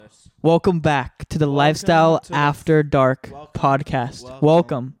Welcome back to the Lifestyle After Dark podcast.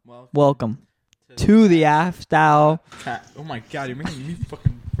 Welcome to the Lifestyle. Oh my god, you're making me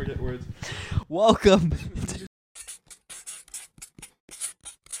fucking forget words. Welcome.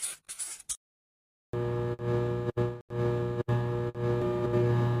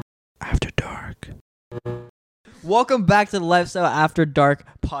 After Dark. Welcome back to the Lifestyle After Dark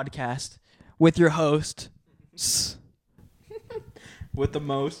podcast with your host. With the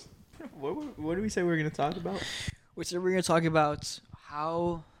most. What did we say we were going to talk about? We said we're going to talk about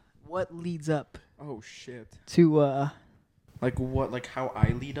what leads up. Oh shit. To like what? Like how I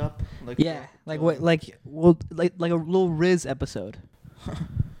lead up? Like yeah, like what? Like a little Rizz episode.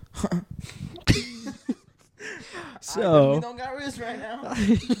 So we don't got Rizz right now.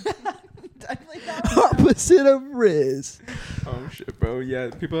 Opposite of Rizz. Oh shit, bro. Yeah,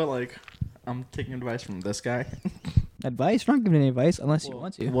 people are like, I'm taking advice from this guy. Advice? You're not giving any advice unless you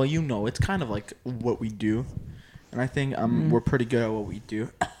want to. Well, you know, it's kind of like what we do, and I think we're pretty good at what we do.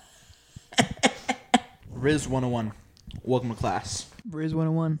 Rizz 101. Welcome to class. Rizz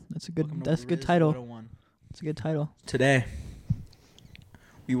 101. That's a good title. 101. That's a good title. Today,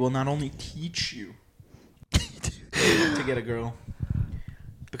 we will not only teach you to get a girl,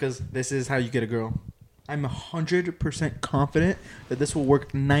 because this is how you get a girl. I'm 100% confident that this will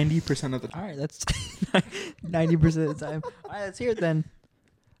work 90% of the time. All right, that's 90% of the time. All right, let's hear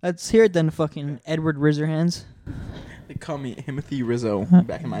it then. Fucking Edward Rizerhands. They call me Timothy Rizzo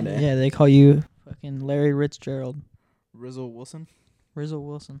back in my day. Yeah, they call you fucking Larry Fitzgerald. Rizzo Wilson. Rizzo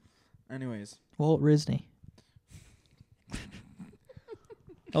Wilson. Anyways. Walt Disney.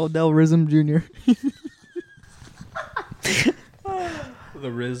 Odell Rizm Jr. The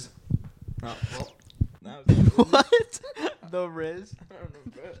Rizz. Oh, well. What? The Rizz? I don't know,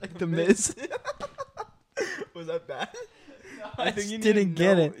 bro. Like the Miz? Was that bad? No, I think you didn't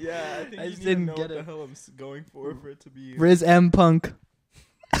get it. Yeah, I think I you just need to didn't know get what it. the hell I'm going for it to be. Rizz M Punk.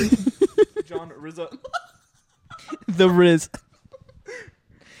 John Rizzo. The Rizz.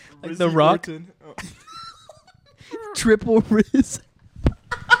 Like The Rock. Oh. Triple Rizz.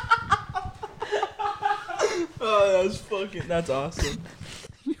 Oh, that's awesome.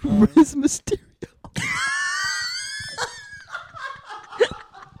 Rizz Mysterio.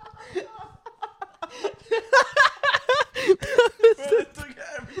 It took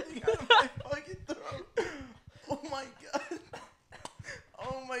everything out of my fucking throat. Oh my god.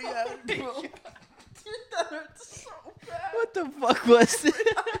 Oh my god, bro. Dude, that hurts so bad. What the fuck was it?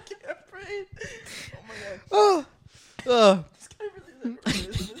 I can't breathe. Oh my god. Oh. This guy really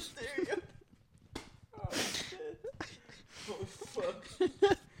is Mysterio. Oh shit. Oh fuck.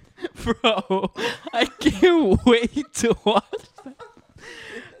 Bro, I can't wait to watch that.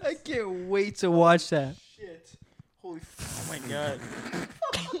 I can't wait to watch that. Shit. Holy oh my god.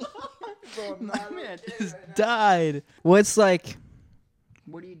 Bro, I'm My not man okay just right now. died.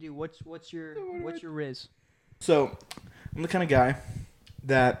 What do you do? What's your Rizz? So, I'm the kind of guy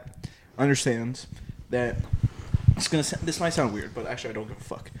that understands that this might sound weird, but actually I don't give a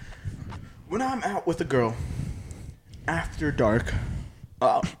fuck. When I'm out with a girl after dark,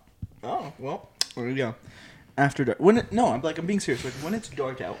 well, there we go. After dark, I'm being serious. Like when it's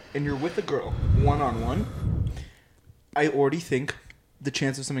dark out and you're with a girl one-on-one, I already think the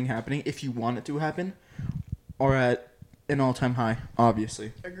chance of something happening, if you want it to happen, are at an all-time high.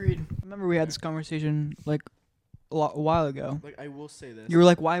 Obviously, Agreed. Remember we had this conversation like a while ago. like I will say this. You were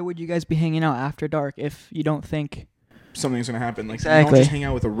like, why would you guys be hanging out after dark if you don't think Something's gonna happen. Like you Exactly. don't just hang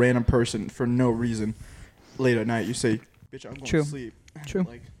out with a random person for no reason late at night. You say, "Bitch, I'm going True. to sleep." True.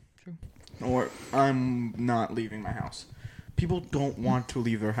 Like, True. Or I'm not leaving my house. People don't want to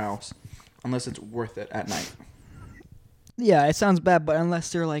leave their house unless it's worth it at night. Yeah, it sounds bad, but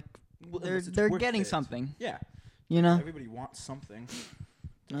unless they're like Unless it's they're worth getting it. something, Yeah. you know? Everybody wants something.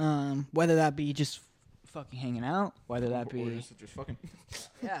 Whether that be just fucking hanging out, whether that Or be just fucking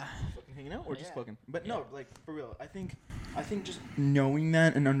yeah. fucking hanging out or just Yeah. fucking. But no, like for real, I think just knowing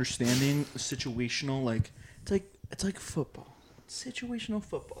that and understanding situational, like it's like football. Situational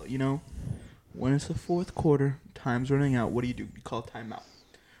football, you know? When it's the fourth quarter, time's running out, what do? You call a timeout.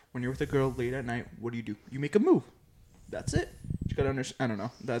 When you're with a girl late at night, what do? You make a move. That's it. You gotta understand. I don't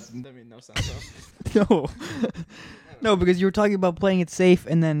know. That made no sense. No. No, because you were talking about playing it safe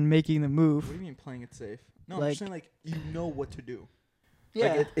and then making the move. What do you mean playing it safe? No, I'm Like- just saying like you know what to do.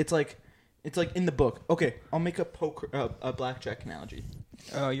 Yeah. Like it's like in the book. Okay, I'll make a a blackjack analogy.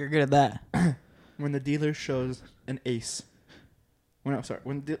 Oh, you're good at that. When the dealer shows an ace. When I take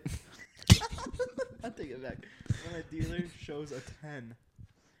it back. When a dealer shows a 10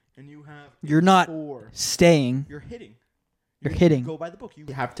 and you have You're not 4, staying. you're hitting. You're hitting. You go by the book. You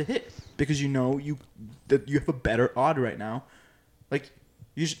have to hit because you know that you have a better odd right now. Like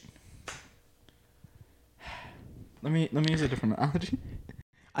you should. Let me use a different analogy.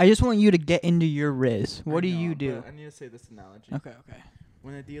 I just want you to get into your Rizz. What do you do? I need to say this analogy. Okay.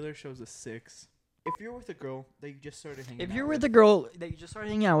 When a dealer shows a 6, if you're with a girl that you just started hanging out with. If you're with a girl that you just started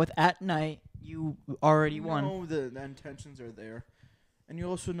hanging out with at night, you already won. You know the intentions are there. And you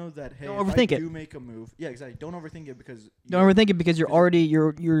also know that, hey, don't if overthink I it. do make a move. Yeah, exactly. Don't overthink it because... Don't overthink it because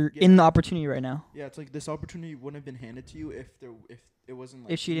you're in the opportunity right now. Yeah, it's like this opportunity wouldn't have been handed to you if it wasn't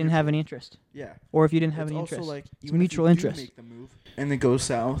like... If she didn't have any interest. Yeah. Or if you didn't have any also interest. Like, it's mutual interest. Make the move and it goes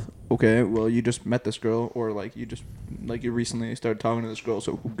south. Okay, well, you just met this girl or like you recently started talking to this girl,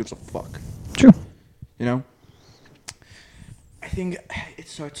 so who gives a fuck? True. You know? I think it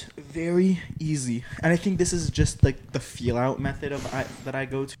starts very easy, and I think this is just like the feel out method that I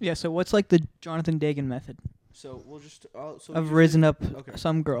go to. Yeah. So what's like the Jonathan Dagan method? So we'll just of rizzing up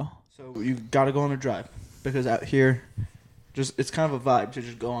some girl. So you gotta go on a drive because out here, it's kind of a vibe to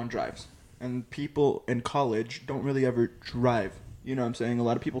just go on drives, and people in college don't really ever drive. You know what I'm saying? A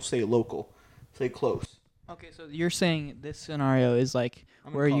lot of people stay local, stay close. Okay, so you're saying this scenario is like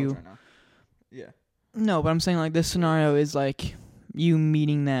I'm where in college you. right now. Yeah. No, but I'm saying like this scenario is like you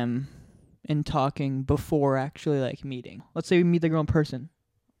meeting them and talking before actually like meeting. Let's say we meet the girl in person.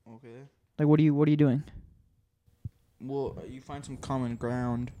 Okay. Like what are you doing? Well, you find some common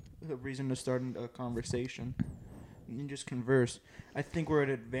ground, a reason to start a conversation, and you just converse. I think we're at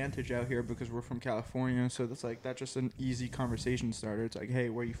an advantage out here because we're from California, so that's just an easy conversation starter. It's like, hey,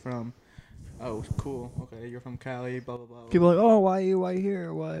 where are you from? Oh, cool. Okay, you're from Cali. Blah blah blah. People are like, oh, why you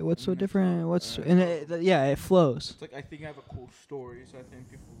here? What's so different? It flows. It's like I think I have a cool story, so I think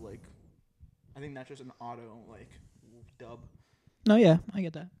people like. I think that's just an auto like dub. No, yeah, I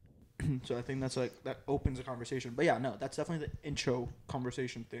get that. So I think that's like that opens a conversation. But yeah, no, that's definitely the intro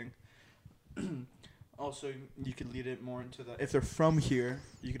conversation thing. Also, you could lead it more into if they're from here,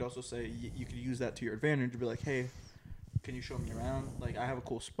 you could also say you could use that to your advantage to be like, hey. Can you show me around? Like, I have a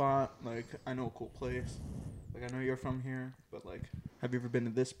cool spot. Like, I know a cool place. Like, I know you're from here, but, like, have you ever been to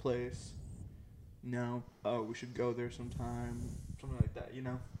this place? No. Oh, we should go there sometime. Something like that, you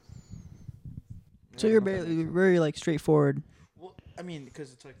know? So you're very, like, straightforward. Well, I mean,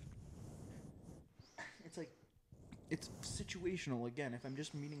 because it's situational. Again, if I'm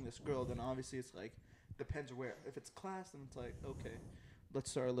just meeting this girl, then obviously it's, like, depends where. If it's class, then it's like, okay. Let's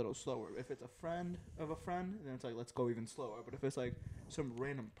start a little slower. If it's a friend of a friend, then it's like, let's go even slower. But if it's like some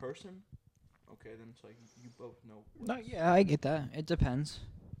random person, okay, then it's like you both know. No, yeah, I get that. It depends.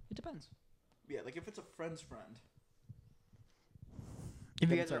 Yeah, like if it's a friend's friend. If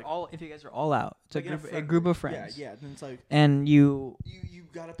you guys are all out, it's like a group of friends. Yeah. Then it's like. And you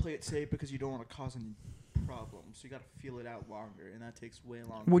gotta play it safe because you don't want to cause any problems. So you gotta feel it out longer, and that takes way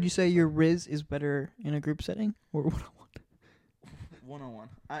longer. Would you say your Rizz is better in a group setting or one-on-one? One-on-one.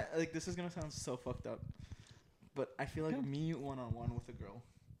 This is gonna sound so fucked up, but I feel like me one-on-one with a girl,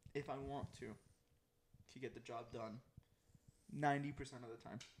 if I want to get the job done, 90% of the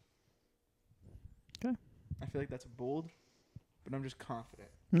time. Okay. I feel like that's bold, but I'm just confident.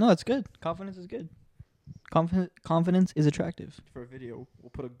 No, it's good. Confidence is good. Confidence is attractive. For a video, we'll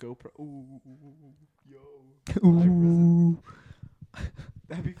put a GoPro. Ooh, yo. Ooh.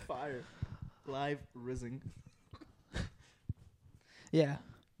 That'd be fire. Live rizzing. Yeah.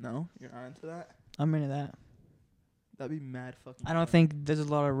 No? You're not into that? I'm into that. That'd be mad fucking I don't think there's a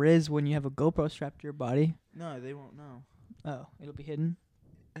lot of Rizz when you have a GoPro strapped to your body. No, they won't know. Oh, it'll be hidden?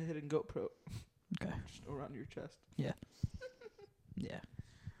 A hidden GoPro. Okay. Just around your chest. Yeah. Yeah.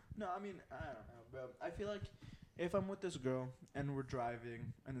 No, I mean, I don't know, bro. I feel like if I'm with this girl and we're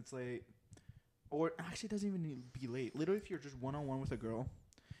driving and it's late, or actually it doesn't even need to be late. Literally, if you're just one-on-one with a girl,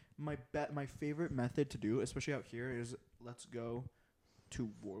 my favorite method to do, especially out here, is let's go to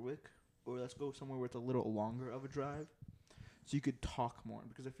Warwick, or let's go somewhere where it's a little longer of a drive, so you could talk more.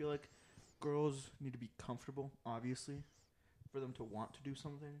 Because I feel like girls need to be comfortable, obviously, for them to want to do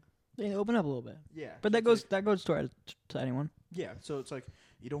something. They open up a little bit. Yeah, but that goes to anyone. Yeah, so it's like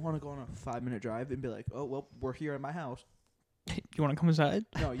you don't want to go on a 5-minute drive and be like, oh well, we're here at my house. You want to come inside?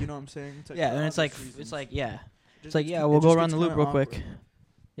 No, you know what I'm saying. It's like yeah, and it's like we'll go around the loop real quick.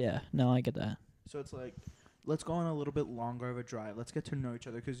 Yeah, no, I get that. So it's like, let's go on a little bit longer of a drive. Let's get to know each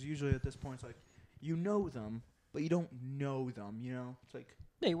other, because usually at this point it's like, you know them, but you don't know them. You know, it's like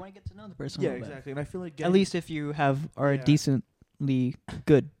you want to get to know the person. Yeah, exactly. And I feel like at least if you are a decently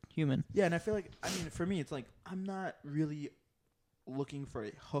good human. Yeah, and I feel like, I mean, for me, it's like I'm not really looking for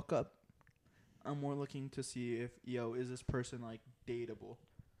a hookup. I'm more looking to see if is this person like dateable.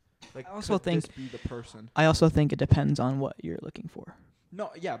 Like, I also could think- this be the person? I also think it depends on what you're looking for. No,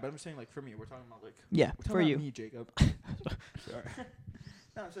 yeah, but I'm saying like for me, we're talking about like Yeah, we're talking for about you. me, Jacob. Sorry.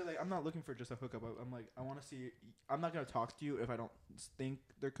 No, so like I'm not looking for just a hookup. I'm like I want to see. I'm not gonna talk to you if I don't think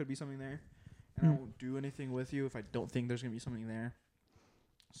there could be something there, and I won't do anything with you if I don't think there's gonna be something there.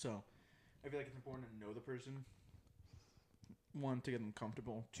 So, I feel like it's important to know the person. One, to get them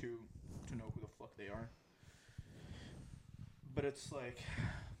comfortable. Two, to know who the fuck they are. But it's like.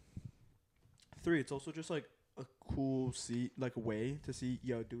 Three, it's also just like a cool way to see,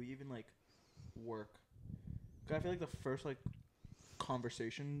 yo, do we even like work? 'Cause I feel like the first like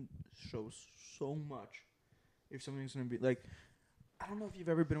conversation shows so much if something's gonna be like, I don't know if you've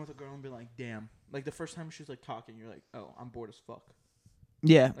ever been with a girl and been like, damn, like the first time she's like talking, you're like, oh, I'm bored as fuck.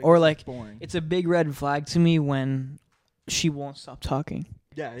 Yeah, Like, or this is like boring. it's a big red flag to me when she won't stop talking,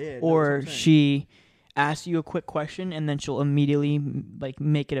 Yeah, yeah. or she asks you a quick question and then she'll immediately like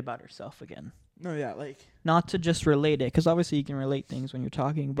make it about herself again. No, yeah, like. Not to just relate it, because obviously you can relate things when you're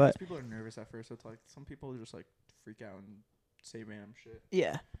talking, but People are nervous at first, so it's like some people just like freak out and say random shit.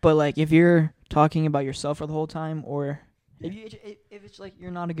 yeah. But like if you're talking about yourself for the whole time, or Yeah. if it's like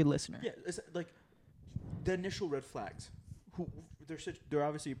you're not a good listener. Yeah, it's like the initial red flags. They're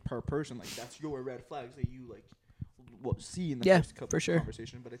obviously per person. Like that's your red flags that you like see in the first couple for sure.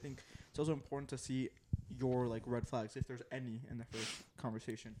 conversation. But I think it's also important to see your like red flags if there's any in the first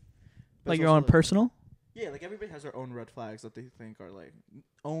conversation. But Like it's your also, own personal. Yeah, like everybody has their own red flags that they think are like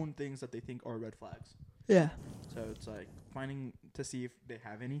own things that they think are red flags. Yeah. So it's like finding to see if they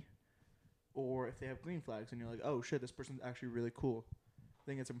have any, or if they have green flags, and you're like, oh shit, this person's actually really cool. I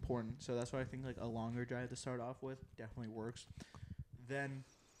think it's important. So that's why I think like a longer drive to start off with definitely works. Then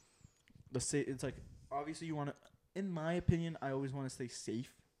it's like obviously you want to. In my opinion, I always want to stay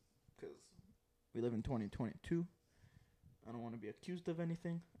safe because we live in 2022. I don't want to be accused of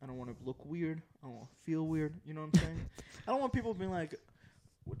anything. I don't want to look weird. I don't want to feel weird. You know what I'm saying? I don't want people being like,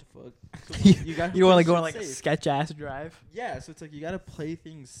 what the fuck? So you got You want to go on like a sketch ass drive. Yeah, so it's like you got to play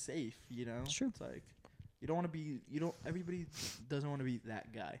things safe, you know? It's true. It's like you don't want to be everybody doesn't want to be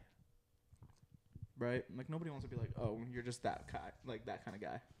that guy. Right? Like nobody wants to be like, "Oh, you're just that guy." Like that kind of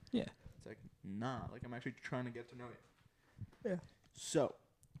guy. Yeah. It's like, "Nah, like I'm actually trying to get to know you." Yeah. So,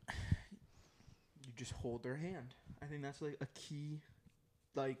 you just hold their hand. I think that's like a key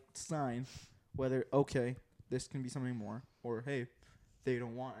like sign whether okay, this can be something more, or hey, they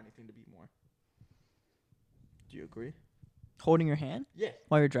don't want anything to be more. Do you agree? Holding your hand Yeah.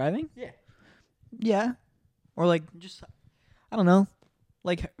 while you're driving? Yeah. Yeah. Or like just, I don't know,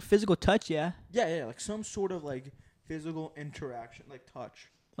 like physical touch, yeah. Yeah, like some sort of like physical interaction, like touch.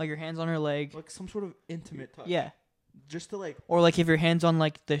 Like your hands on her leg. Like some sort of intimate touch. Yeah. Just to like Or like if your hand's on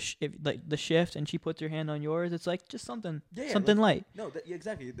like the the shift and she puts her hand on yours, it's like just something something light. No, yeah,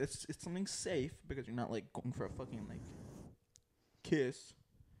 exactly. It's something safe because you're not like going for a fucking like kiss.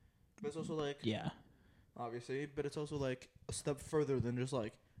 But it's also like Yeah. obviously, but it's also like a step further than just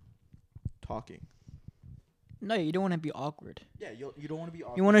like talking. No, you don't want to be awkward. Yeah, you don't want to be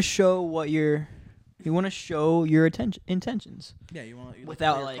awkward. You want to show you want to show your intentions. Yeah, you want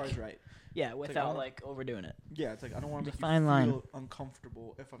without, your like- cards right. Yeah, like, without I like overdoing it. Yeah, it's like I don't want to The make you fine line. feel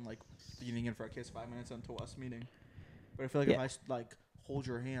uncomfortable if I'm like leaning in for a kiss 5 minutes into us meeting. But I feel like Yeah. if I like hold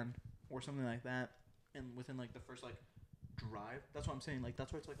your hand or something like that, and within like the first like drive, that's what I'm saying. Like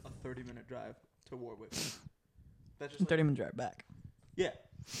that's why it's like a 30-minute drive to Warwick. That's just 30-minute drive back. yeah.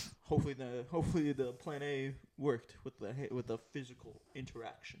 Hopefully the plan A worked with the physical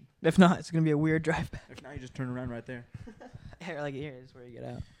interaction. If not, it's gonna be a weird drive back. If not, you just turn around right there. Here is where you get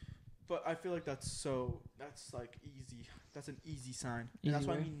out. But I feel like that's like easy. That's an easy sign. Easy And that's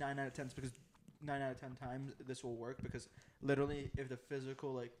why I way. mean 9 out of 10 because 9 out of 10 times this will work because literally if the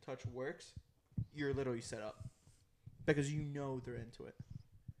physical like touch works, you're literally set up because you know they're into it.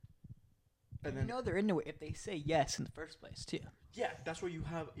 And then you know they're into it if they say yes in the first place too. yeah, that's where you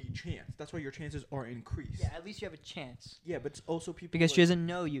have a chance. That's why your chances are increased. Yeah, at least you have a chance Yeah, but it's also people because like, she doesn't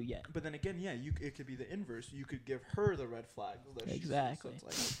know you yet. But then again, yeah, it could be the inverse. You could give her the red flag. That she sees. Exactly. So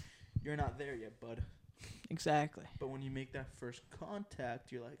it's like you're not there yet, bud. Exactly. But when you make that first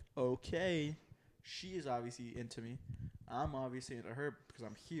contact, you're like, okay, she is obviously into me. I'm obviously into her because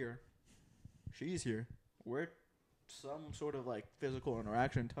I'm here. She's here. We're some sort of like physical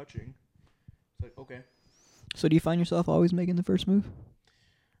interaction, touching. It's like, okay. So do you find yourself always making the first move?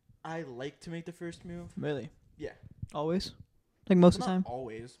 I like to make the first move. Really? Yeah. Always? Like most Well, of the time? not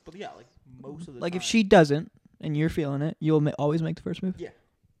always, but yeah, like most of the Like time. if she doesn't and you're feeling it, you'll always make the first move? Yeah.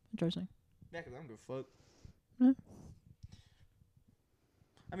 Interesting. Yeah, because I don't give a fuck. Yeah.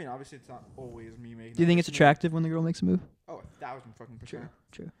 I mean, obviously, it's not always me making. Do you the think it's first move. attractive when the girl makes a move? Oh, 1,000% True.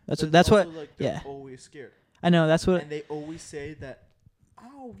 True. But That's also, what. Like, they're Yeah. always scared, I know. That's what. and they always say that.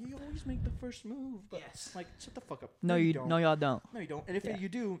 Oh, you always make the first move. But Yes. Like, shut the fuck up. No, you don't. no, y'all don't. No, you don't. And if Yeah. you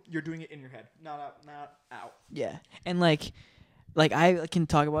do, you're doing it in your head, not out. Yeah, and like I can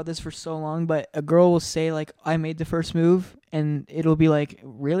talk about this for so long, but a girl will say like, "I made the first move," and it'll be like,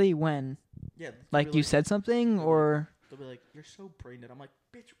 "Really? When? Yeah. Like you said something, they'll be or They'll be like, "You're so brain dead." I'm like,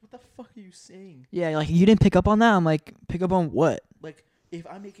 "Bitch, what the fuck are you saying?" yeah, like you didn't pick up on that." I'm like, "Pick up on what?" Like, if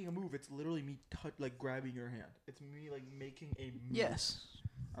I'm making a move, it's literally me like grabbing your hand. It's me like making a move. Yes.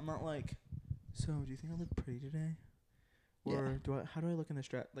 I'm not like, so do you think I look pretty today? Or how do I look in this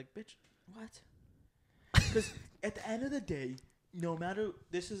dress? Like, bitch, what? Because at the end of the day, no matter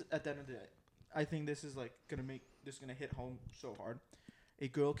at the end of the day, I think this is like gonna hit home so hard. A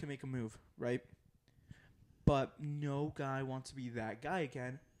girl can make a move, right? But no guy wants to be that guy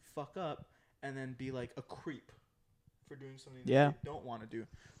again, fuck up, and then be like a creep for doing something that they don't want to do.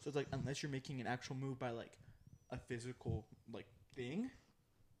 So it's like, unless you're making an actual move by like a physical like thing,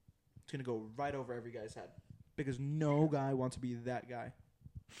 it's gonna go right over every guy's head because no guy wants to be that guy.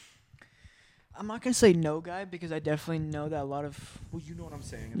 I'm not gonna say no guy because I definitely know that a lot of. Well, you know what I'm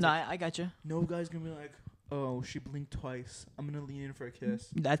saying. It's No, like, I got you. no guy's gonna be like, oh, she blinked twice. I'm gonna lean in for a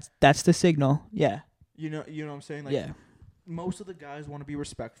kiss. That's the signal. Yeah. You know what I'm saying? Like, Yeah. most of the guys want to be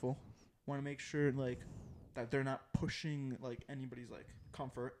respectful, want to make sure like that they're not pushing like anybody's like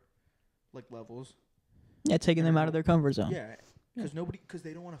comfort like levels. Yeah, taking them out of their comfort zone. Yeah, because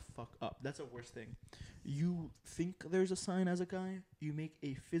they don't want to fuck up. That's the worst thing. You think there's a sign as a guy, you make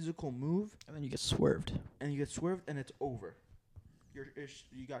a physical move, And then you get swerved. and it's over.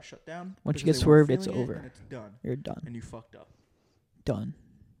 You got shut down. Once you because get they weren't swerved, it's feeling it, over. and it's done, You're done. and you fucked up. Done.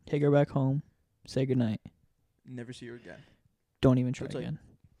 Take her back home. Say goodnight. Never see her again. Don't even try It's like, again.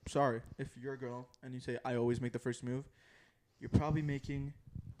 Sorry, if you're a girl and you say I always make the first move, you're probably making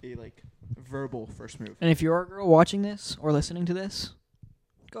a like verbal first move. And if you're a girl watching this or listening to this,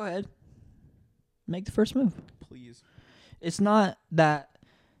 go ahead. Make the first move. Please. It's not that.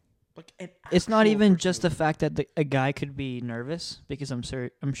 Like an It's not actual even first just move. the fact that a guy could be nervous, because I'm sure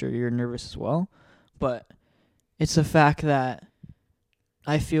you're nervous as well, but it's the fact that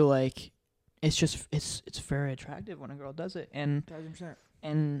I feel like it's just it's very attractive when a girl does it, and 1,000%.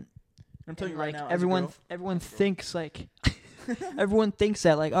 and I'm telling you like right now, everyone as a girl, everyone as a girl. thinks like everyone thinks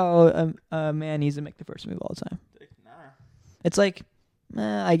that like, oh, a man needs to make the first move all the time. Nah. It's like,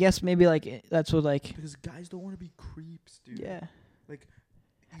 I guess maybe like that's what like, Because guys don't want to be creeps, dude. yeah. Like,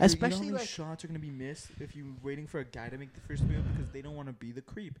 Especially, you know how many like- shots are gonna be missed if you're waiting for a guy to make the first move because they don't want to be the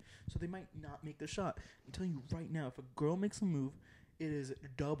creep, so they might not make the shot. I'm telling you right now, if a girl makes a move, it is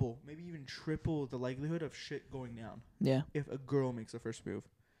double, maybe even triple the likelihood of shit going down. Yeah. If a girl makes the first move,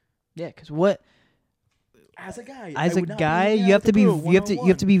 Yeah, because what as a guy, as I a would not guy hanging you out have with to a be girl you have to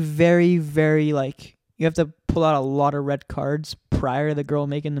one-on-one. be very very like you have to pull out a lot of red cards prior to the girl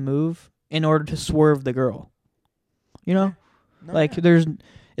making the move in order to swerve the girl. You know, No, like yeah.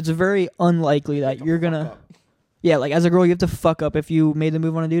 it's very unlikely You have that to you're fuck gonna. up. Yeah, like as a girl, you have to fuck up if you made the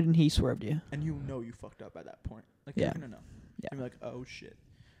move on a dude and he swerved you. And you know you fucked up at that point. Like, Yeah. you're gonna know. Yeah. You're like, oh shit.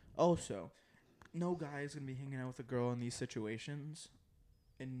 Also, no guy is gonna be hanging out with a girl in these situations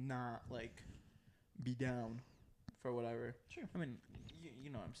and not like be down for whatever. Sure. I mean, you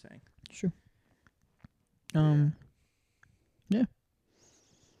know what I'm saying. Sure. Yeah. Yeah.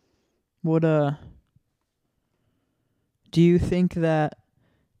 What do you think that?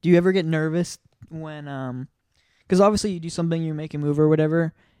 Do you ever get nervous when because obviously you do something, you make a move or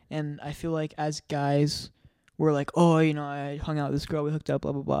whatever, and I feel like as guys, we're like, oh, I hung out with this girl, we hooked up,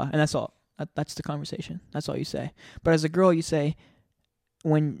 blah blah blah, and that's all. That's the conversation. That's all you say. But as a girl, you say,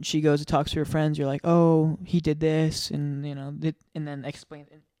 when she goes to talk to her friends, you're like, oh, he did this, and and then explain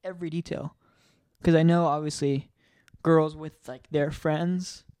in every detail. Because I know obviously, girls with like their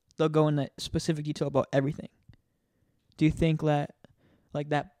friends, they'll go into specific detail about everything. Do you think that like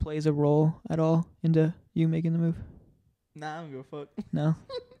that plays a role at all into you making the move? Nah, I don't give a fuck. No.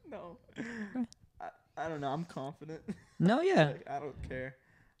 No. I don't know. I'm confident. No. Yeah. Like, I don't care.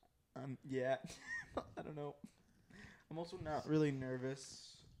 Yeah. I don't know. I'm also not really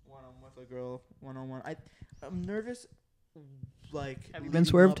nervous when I'm with a girl one-on-one. I'm nervous, like, Have you been leading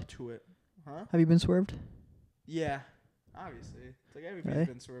swerved? up to it. Huh? Have you been swerved? Yeah. Obviously. It's like everybody's Really?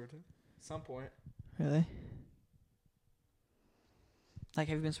 been swerved at some point. Really? Like,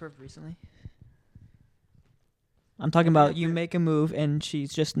 have you been swerved recently? I'm talking I mean, about you make a move and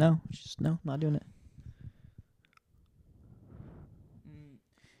she's just no, not doing it.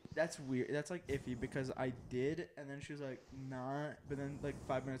 That's weird. That's like iffy because I did, and then she was like, "Nah," but then like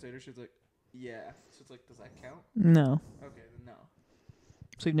 5 minutes later, she was like, "Yeah." So it's like, does that count? No. Okay, then no.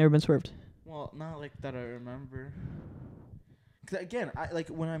 So you've never been swerved? Well, not like that. I remember. Cause again, I like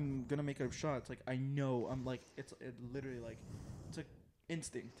when I'm gonna make a shot. It's like I know I'm like it's literally like it's like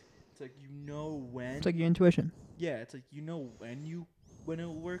instinct. It's like you know when. It's like your intuition. Yeah, it's like you know when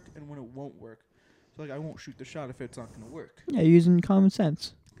it'll work and when it won't work. So like I won't shoot the shot if it's not gonna work. Yeah, you're using common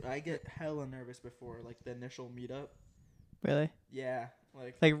sense. I get hella nervous before like the initial meetup. Really? Yeah,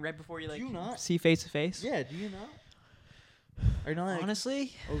 like right before you do you not? see face to face. Yeah, do you not? Are you not like,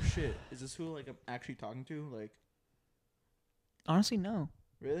 Honestly, oh shit, is this who like I'm actually talking to? Like, honestly, no,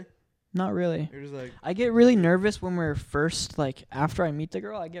 really? not really. You're just like I get really nervous when we're first like after I meet the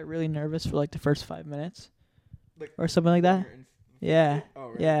girl. I get really nervous for like the first 5 minutes, like or something like that. Yeah, Oh,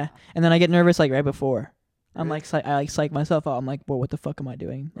 really? yeah. And then I get nervous like right before. I'm Really? like I like psych myself out. I'm like, well, what the fuck am I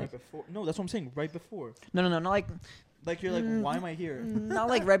doing? Right Like, before? No, that's what I'm saying. Right before. no, not like Like you're like, why am I here? not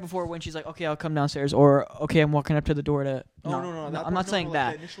like right before when she's like, okay, I'll come downstairs, or okay, I'm walking up to the door to. Oh no. I'm not saying that.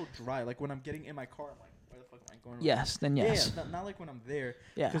 Like the initial drive, like when I'm getting in my car, I'm like, where the fuck am I going? Yes, then yes. Yeah, not like when I'm there.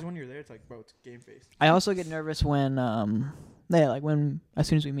 Yeah. Because when you're there, it's like, bro, it's game face. I also get nervous when like when as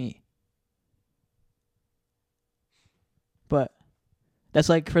soon as we meet. But that's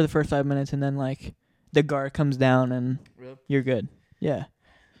like for the first 5 minutes, and then like the guard comes down and Really? you're good. Yeah.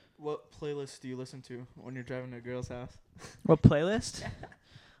 What playlist do you listen to when you're driving to a girl's house? What playlist?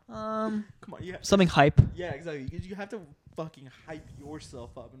 Come on, you have Something hype. Yeah, exactly. You have to fucking hype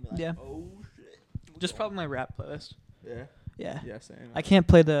yourself up and be like, Yeah. oh shit. Just probably my rap playlist. Yeah. Yeah. Yeah, same. I can't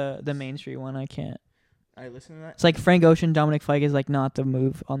play the Main Street one. I can't. I listen to that. It's like Frank Ocean, Dominic Fike is like not the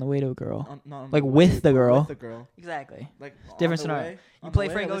move on the way to a girl. Not on Like the with way, the but girl. With the girl. Exactly. Like Different on the scenario. way- You on play the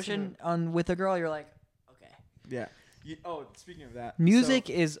way, I Frank listen Ocean on with a girl, you're like, okay. Yeah. Speaking of that. Music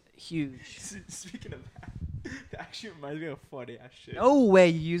is huge. Speaking of that, that actually reminds me of funny ass shit. No way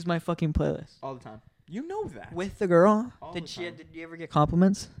you use my fucking playlist. All the time. You know that. With the girl? All Did the she? time. Did you ever get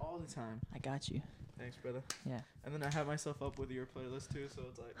compliments? All the time. I got you. Thanks, brother. Yeah. And then I have myself up with your playlist too, so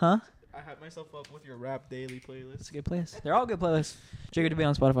it's like. Huh? I have myself up with your rap daily playlist. It's a good place. They're all good playlists. Jigger to be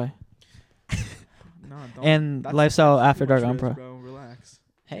on Spotify. No, don't. And That's Lifestyle too After much Dark on Rizz, Pro. Bro, relax.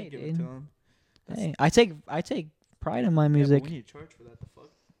 Hey, Can't give dude. it to him. Hey, I take pride in my music. Yeah, but we need to charge for that. The fuck?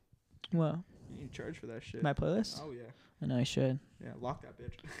 Well, You need to charge for that shit. my playlist. Oh yeah. I know I should. Yeah, lock that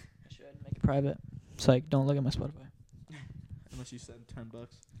bitch. I should make it private. It's like don't look at my Spotify. Unless you send $10.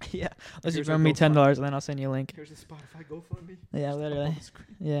 Yeah. Unless you Here's throw our me $10 GoFundMe. and then I'll send you a link. Here's the Spotify GoFundMe. Yeah, Just up literally. on the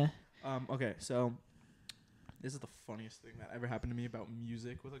screen. Yeah. Okay, so this is the funniest thing that ever happened to me about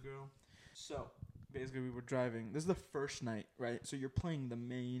music with a girl. So basically, we were driving. This is the first night, right? So you're playing the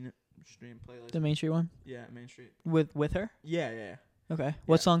mainstream playlist. The Main Street one Yeah, Main Street. with her. Yeah. Okay.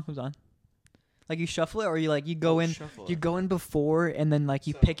 What Yeah. song comes on? Like you shuffle it, or you like you go in. Shuffle You it. go in before, and then like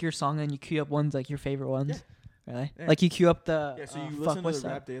you So- pick your song, and you queue up ones like your favorite ones. Really? Yeah. Like you queue up the. Yeah, so you fuck, listen to what's the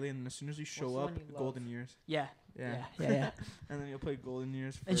that? rap daily, and as soon as you show the up, one you love? Golden Years. Yeah. Yeah. Yeah. And then you'll play Golden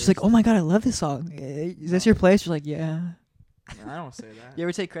Years. And she's like, "Oh my god, I love this song. Is this your place?" You're like, "Yeah." I don't say that. You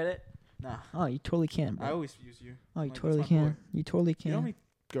ever take credit? Nah. Oh, you totally can, I bro. always use you. Oh, you like, totally that's my can. boy. You totally You know how can. many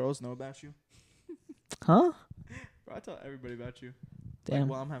girls know about you? Huh? Bro, I tell everybody about you. Damn. Like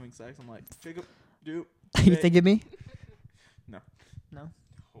while I'm having sex, I'm like, Jacob, dude. You think of me? No. No.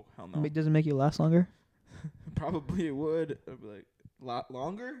 Oh hell no. Does it make you last longer? Probably it would. I'd be like, lot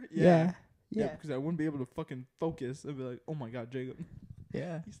longer? Yeah. Because I wouldn't be able to fucking focus. I'd be like, oh my god, Jacob.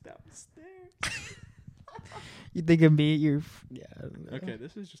 Yeah. He stopped the stairs. You think of me? Yeah. Okay,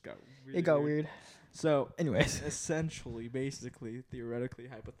 this has just got really It got weird. So, Anyways. essentially, basically, theoretically,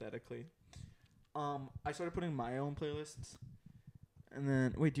 hypothetically, I started putting my own playlists. And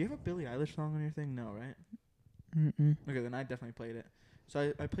then, wait, do you have a Billie Eilish song on your thing? No, right? Mm-mm. Okay, then I definitely played it.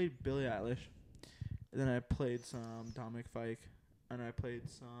 So I played Billie Eilish. And then I played some Dominic Fike. And I played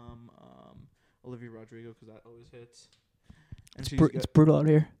some Olivia Rodrigo because that always hits. And she's It's brutal out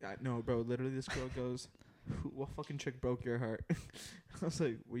here. no, bro. Literally, this girl goes, "What fucking chick broke your heart?" I was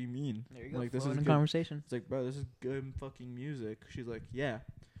like, "What do you mean?" There you go. Like, this is Flowing in good. conversation. It's like, bro, this is good fucking music. She's like, yeah,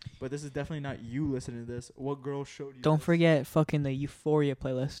 but this is definitely not you listening to this. What girl showed you? Don't this? forget fucking the Euphoria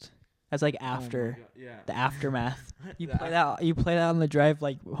playlist. That's like Oh my after God, yeah. the aftermath. You The play that. You play that on the drive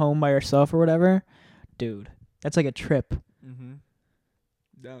like home by yourself or whatever, dude. That's like a trip. Mm-hmm.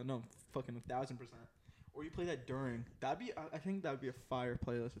 No, fucking 1,000%. Or you play that during. That'd be. I think that'd be a fire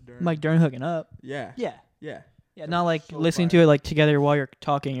playlist during. Like during hooking up. Yeah. Yeah. Yeah. Yeah. Not like So listening fire. to it like together while you're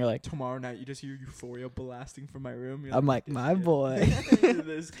talking. You're like, Tomorrow night, you just hear Euphoria blasting from my room. You're I'm like, this my kid. boy.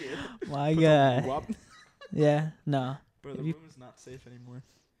 This kid. my Puts on god. WAP. Yeah. No. Bro, the If you- room is not safe anymore.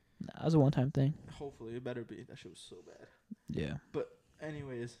 That was a one-time thing. Hopefully, it better be. That shit was so bad. Yeah. But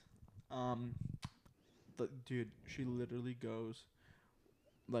anyways, dude, she literally goes,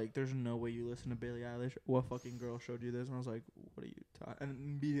 like, there's no way you listen to Billie Eilish. What fucking girl showed you this? And I was like, what are you talking? And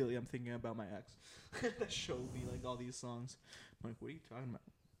immediately I'm thinking about my ex that showed me like all these songs. I'm like, what are you talking about?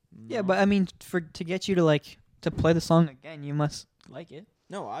 No. Yeah, but I mean, to get you to play the song again, you must like it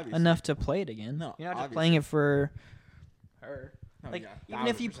No, obviously enough to play it again. No, you're not just obviously. playing it for her. No, Like, yeah, even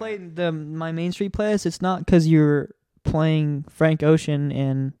if you 1000%. played my Main Street playlist, it's not because you're playing Frank Ocean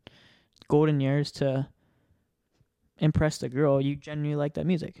and Golden Years to impress the girl. You genuinely like that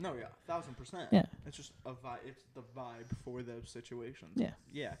music. No, yeah, 1000%. Yeah. It's just a vibe. It's the vibe for those situations. Yeah.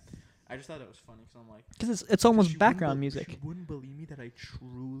 Yeah. I just thought it was funny because I'm like, Because it's almost she background wouldn't music. She wouldn't believe me that I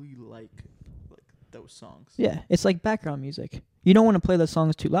truly like those songs. Yeah, it's like background music. You don't want to play those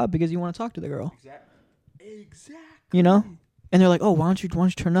songs too loud because you want to talk to the girl. Exactly. You know? And they're like, "Oh, why don't you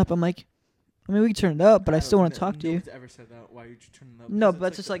turn it up?" I'm like, I mean, we can turn it up, but I still want to talk to you. Nobody's ever said that. Why would you turn it up? No, but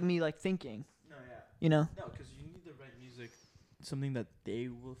that's just like me like thinking. No, yeah. You know? No, because you need the right music, something that they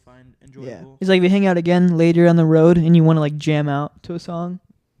will find enjoyable. Yeah. It's like if you hang out again later on the road and you want to like jam out to a song,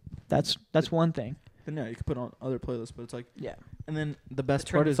 that's one thing. But no, you can put on other playlists, but it's like, Yeah. and then the best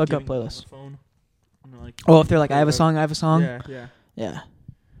turn part the is fuck up giving them on playlist. the phone. And they're like, Oh, if they're like, I have a play song. Yeah, yeah. Yeah.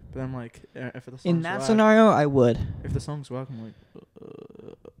 But I'm like, if the song's In that whack, scenario, I would. if the song's whack, I'm like,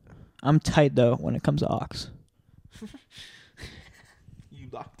 I'm tight though when it comes to aux. you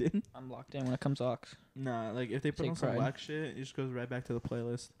locked in? I'm locked in when it comes to aux. Nah, like if they put Take on some pride. whack shit, it just goes right back to the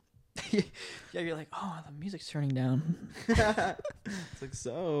playlist. Yeah, you're like, oh, the music's turning down. It's like,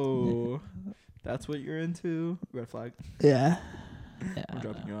 so that's what you're into? Red flag. Yeah. I'm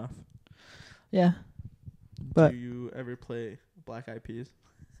dropping you off. Yeah. But do you ever play Black Eyed Peas?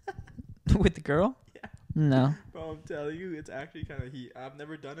 with the girl? Yeah. No. Bro, I'm telling you, it's actually kind of heat. I've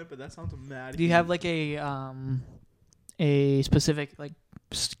never done it, but that sounds mad. Do you have like a specific like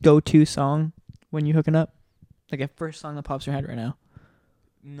go-to song when you hooking up? Like a first song that pops in your head right now?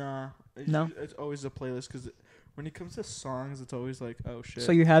 Nah. No? It's always a playlist because when it comes to songs, it's always like, oh shit.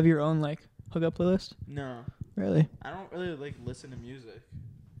 So you have your own like hookup playlist? No. Really? I don't really like listen to music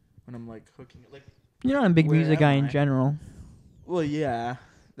when I'm like hooking. Like, You're not a big Where music guy am in I? general. well, yeah,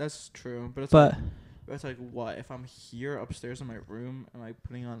 that's true. But it's like what if I'm here upstairs in my room and like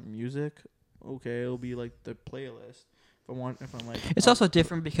putting on music? Okay, it'll be like the playlist. If I'm like, it's also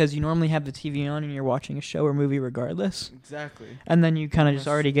different because you normally have the TV on and you're watching a show or movie regardless. exactly. And then you kind of just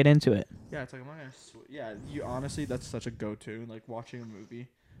Yes. already get into it. Yeah, it's like I'm not gonna. Yeah, you honestly, that's such a go-to. Like watching a movie.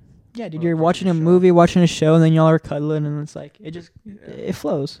 Yeah, dude, Or you're watching a show. movie, watching a show, and then y'all are cuddling, and it's like it just Yeah. it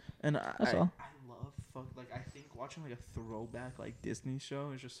flows. And That's all. I love I think watching like a throwback like Disney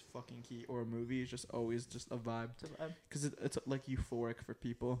show is just fucking key, or a movie is just always just a vibe. Because it's like euphoric for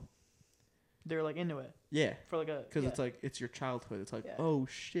people. They're like into it Yeah. for like a Because it's like it's your childhood. It's like, Yeah. oh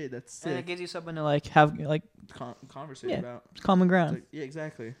shit, that's and it sick. gives you something to like have like Conversate Yeah. about. common It's ground. like, yeah,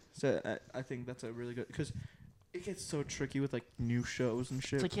 exactly. So I think that's a really good, because it gets so tricky with like new shows and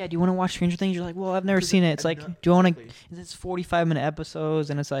shit. It's like, yeah, do you want to watch Stranger Things? You're like, well, I've never 'Cause seen it. It's like, ano- do you want to? exactly. It's 45-minute episodes,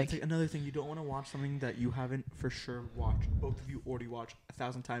 and it's like, It's like another thing, you don't want to watch something that you haven't for sure watched. Both of you already watched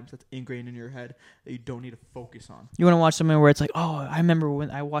 1,000 times. That's ingrained in your head that you don't need to focus on. you want to watch something where it's like, oh, I remember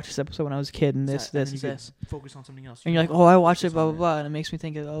when I watched this episode when I was a kid, and this, Exactly. this, And and then you this, could focus on something else. and You you're like, don't oh, have I to watched it, focus blah on blah blah, and it makes me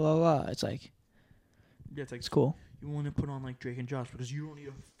think of blah blah blah. It's like, Yeah, it's like it's cool. you want to put on like Drake and Josh because you don't need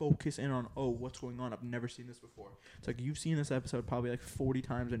to focus in on, oh, what's going on. I've never seen this before. It's like you've seen this episode probably like 40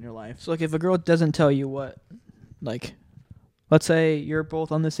 times in your life. So like, if a girl doesn't tell you what, like, let's say you're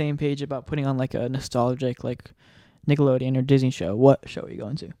both on the same page about putting on like a nostalgic like Nickelodeon or Disney show, what show are you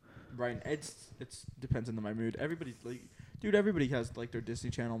going to? Right. It's depends on my mood. Everybody like, dude, everybody has like their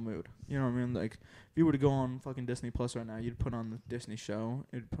Disney Channel mood. You know what I mean? Like if you were to go on fucking Disney Plus right now, you'd put on the Disney show.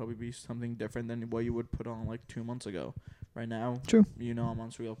 It'd probably be something different than what you would put on like 2 months ago. Right now, True. You know I'm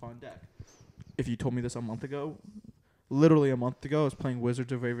on Surreal on Deck. If you told me this a month ago, literally a month ago, I was playing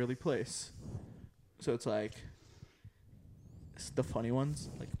Wizards of Waverly Place. So it's like it's the funny ones,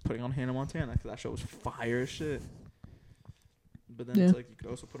 like putting on Hannah Montana, 'cause that show was fire as shit. But then it's Yeah. like you could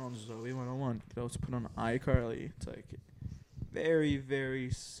also put on Zoe 101. You could also put on iCarly. It's like very, very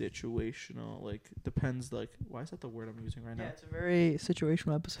situational. Like depends. Like why is that the word I'm using right Yeah, now? it's a very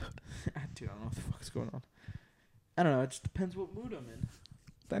situational episode. Dude, I don't know what the fuck's going on. I don't know. It just depends what mood I'm in.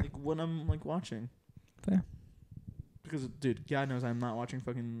 Fair. Like when I'm like watching. Fair. Because dude, God knows I'm not watching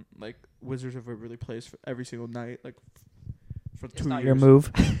fucking like Wizards of Waverly Place for every single night. Like for It's 2 not years. your move.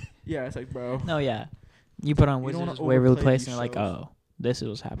 Yeah, it's like, bro. No, yeah. You put on You don't Wizards wanna of Waverly overplay Place, these and you're like, shows. oh, this is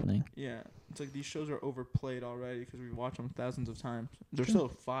what's happening. Yeah, It's like these shows are overplayed already because we watch them thousands of times. They're True. still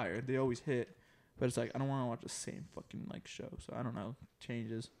fire. They always hit. But it's like, I don't want to watch the same fucking, like, show. So, I don't know.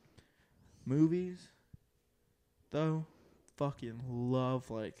 Changes. Movies, though, fucking love,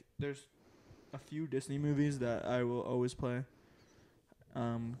 like, there's a few Disney movies that I will always play.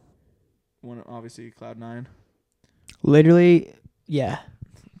 One, obviously, Cloud9. Literally, yeah.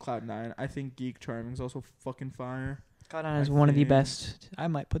 Cloud9. I think Geek Charming's also fucking fire. Cloud9 is one of the best. I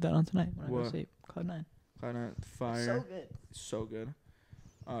might put that on tonight when I go to What? sleep. Cloud9. Cloud9, fire. So good. So good.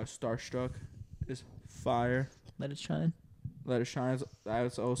 Starstruck is fire. Let it shine. Let It Shine.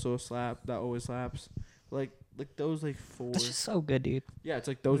 That's also a slap. That always slaps. Like those like four. That's just so good, dude. Yeah, it's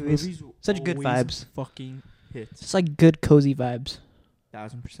like those Movies. movies. Such good always vibes. Fucking hits. It's like good, cozy vibes.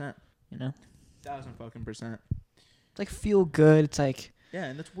 1000%. You know? 1000%. It's like feel good. It's like... Yeah,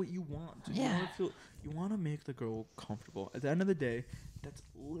 and that's what you want. Yeah. You want to make the girl comfortable. At the end of the day, that's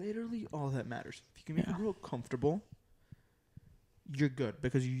literally all that matters. If you can make a girl comfortable, you're good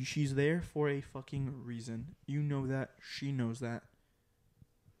because she's there for a fucking reason. You know that. She knows that.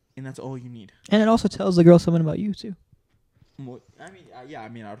 And that's all you need. And it also tells the girl something about you, too. Well, I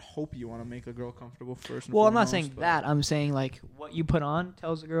mean, I'd hope you want to make a girl comfortable first and Well, I'm not foremost, saying but that. I'm saying, like, what you put on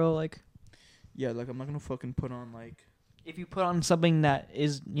tells the girl, like... Yeah, like, I'm not going to fucking put on, like... If you put on something that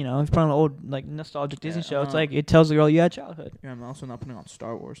is, you know, if you put on an old, like, nostalgic Disney show, it's uh-huh. like, it tells the girl you had childhood. Yeah, I'm also not putting on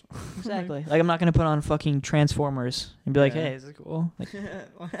Star Wars. Exactly. Like, I'm not going to put on fucking Transformers and be like, Yeah. hey, is this cool? Like,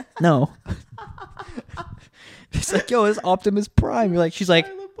 no. It's like, yo, it's Optimus Prime. You're like, she's like,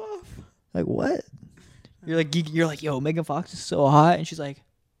 Shia LaBeouf. like, what? You're like, yo, Megan Fox is so hot. And she's like,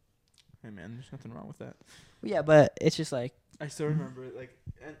 Hey, man, there's nothing wrong with that. well, yeah, but it's just like, I still remember it, like,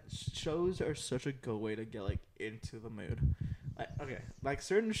 and shows are such a good way to get, like, into the mood. Like,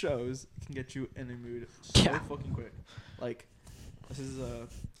 certain shows can get you in a mood so Yeah. fucking quick. Like, this is a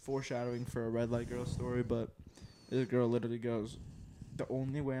foreshadowing for a Red Light Girl story, but this girl literally goes, the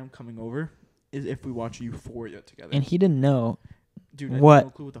only way I'm coming over is if we watch Euphoria together. and he didn't know Dude, I what had no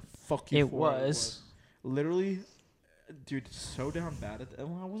clue what the fuck it Euphoria was. Literally, dude, so down bad.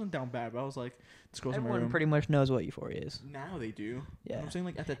 Well, I wasn't down bad, but I was like, this girl's in my Everyone room. pretty much knows what Euphoria is. Now they do. You know Yeah. what I'm saying?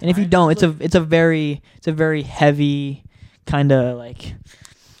 Like, at the time. And if you don't, it's like, a very heavy kind of like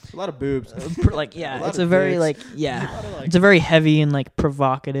a lot of boobs. like A yeah, lot it's of a very dicks. like There's yeah, a lot of, like, it's a very heavy and like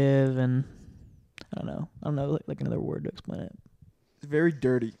provocative and I don't know like another word to explain it. it's very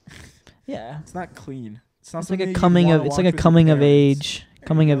dirty. Yeah, It's not clean. It's not it's like something a that you'd coming wanna of it's watch like a with your coming of parents. age There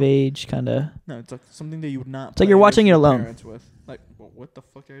coming you of go. age kind of. No, it's like something that you would not. It's like play you're with watching it your alone. parents with. Like, what the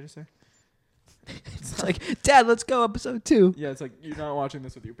fuck did I just say? It's like, Dad, let's go episode 2. Yeah, it's like you're not watching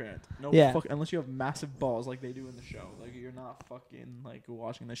this with your parents. No, Yeah. fuck, unless you have massive balls like they do in the show. Like, you're not fucking like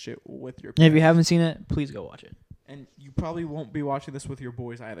watching this shit with your And parents. if you haven't seen it, please go watch it. And you probably won't be watching this with your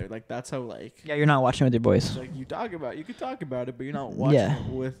boys either. Like, that's how, like, Yeah, you're not watching with your boys. like you could talk about it, but you're not watching Yeah.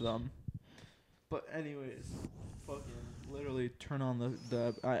 it with them. But anyways, fucking literally turn on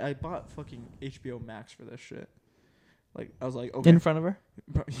the I bought fucking HBO Max for this shit. Like, I was like, okay. In front of her?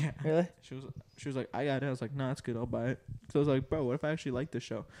 Bro, yeah. Really? She was like, I got it. I was like, no, that's good. I'll buy it. So I was like, bro, what if I actually like this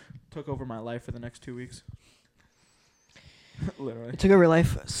show? Took over my life for the next 2 weeks. Literally. It took over your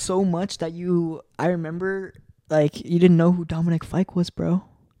life so much that I remember, like, you didn't know who Dominic Fike was, bro.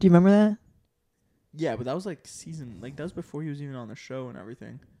 Do you remember that? Yeah, but that was like that was before he was even on the show and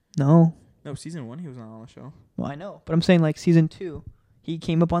everything. No. No, season 1 he was not on the show. Well, I know. But I'm saying, like, season 2, he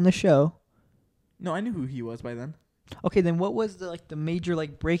came up on the show. No, I knew who he was by then. Okay, then what was the major,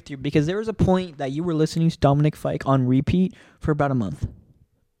 like, breakthrough? Because there was a point that you were listening to Dominic Fike on repeat for about a month.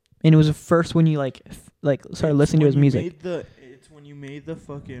 And it was the first when you, started listening to his music. It's when you made the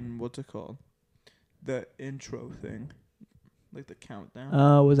fucking, what's it called? The intro thing. Like the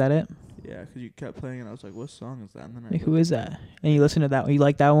countdown. Was that it? Yeah, because you kept playing and I was like, what song is that? And then Like, who is that? And you listen to that one. You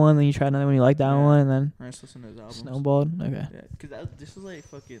like that one, then you try another one, you like that Yeah. one, and then I just listened to his albums. snowballed. Okay. Yeah, because this was like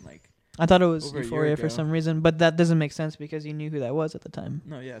fucking like. I thought it was Over a year Euphoria for ago. some reason, but that doesn't make sense because you knew who that was at the time.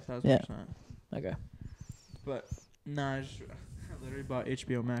 No, yeah, 1000%. Yeah. Okay. But nah, I literally bought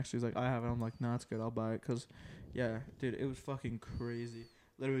HBO Max. He was like, I have it. I'm like, nah, it's good. I'll buy it. Cause, yeah, dude, it was fucking crazy.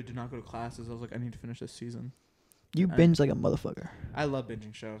 Literally did not go to classes. I was like, I need to finish this season. You binge like a motherfucker. I love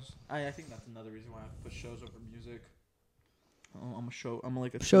binging shows. I think that's another reason why I put shows over music. Oh, I'm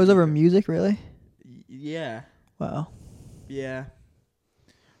like a Shows over music, really? Yeah. Wow. Yeah.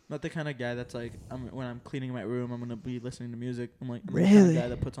 Not the kind of guy that's like, when I'm cleaning my room, I'm gonna be listening to music. I'm the kind Really? of guy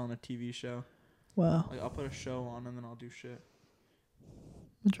that puts on a TV show. Wow. Like, I'll put a show on and then I'll do shit.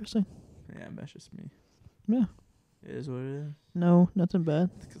 Interesting. Yeah, that's just me. Yeah. It is what it is. No, nothing bad.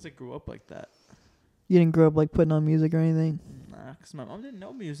 It's because I grew up like that. You didn't grow up like putting on music or anything. Nah. Nah, because my mom didn't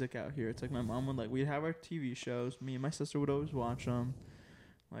know music out here. It's like my mom would like, we'd have our TV shows. Me and my sister would always watch them.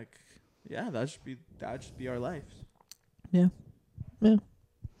 Like, yeah, that'd just be our lives. Yeah. Yeah.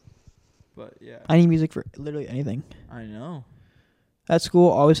 But yeah. I need music for literally anything. I know. At school,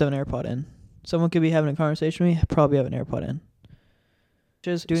 always have an AirPod in. Someone could be having a conversation with me, probably have an AirPod in.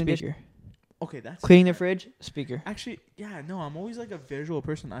 Just doing speaker. Okay, that's cleaning the fridge, speaker. Actually, yeah, no, I'm always like a visual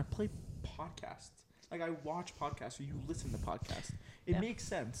person. I play podcasts. Like I watch podcasts, so you listen to podcasts. It makes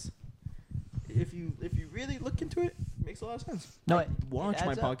sense. If you really look into it, it makes a lot of sense. No, I watch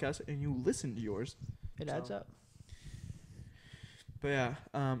my up. podcast and you listen to yours. It adds up. But yeah,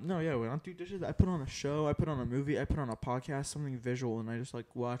 no, yeah, when I do dishes, I put on a show, I put on a movie, I put on a podcast, something visual, and I just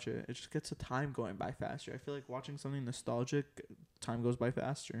like watch it. It just gets the time going by faster. I feel like watching something nostalgic, time goes by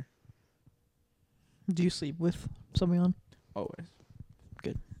faster. Do you sleep with something on? Always.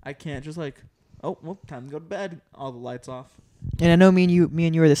 Good. I can't just like, oh, well, time to go to bed. All the lights off. And I know me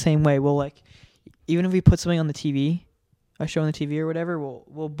and you are the same way. We'll like, even if we put something on the TV, a show on the TV or whatever,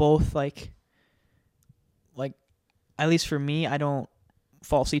 we'll both like, at least for me, I don't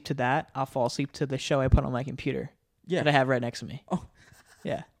fall asleep to that. I'll fall asleep to the show I put on my computer. Yeah. That I have right next to me. Oh.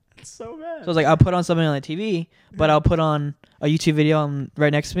 Yeah. It's so bad. So it's like I'll put on something on the TV, but I'll put on a YouTube video right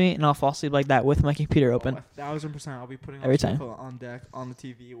next to me, and I'll fall asleep like that with my computer open. 1,000%. I'll be putting every time on deck, on the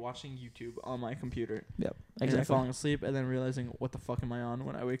TV, watching YouTube on my computer. Yep, exactly. And then falling asleep, and then realizing what the fuck am I on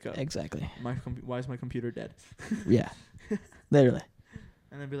when I wake up? Exactly. Why is my computer dead? Yeah, literally.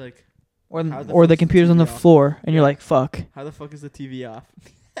 And then be like, or the computer's on the floor, and you're like, fuck. How the fuck is the TV off?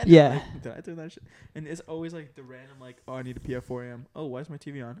 Yeah. Like, did I turn that shit? And it's always like the random like, oh, I need to pee at 4 a.m. Oh, why is my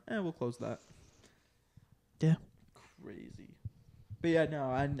TV on? We'll close that. Yeah. Crazy. But yeah, no,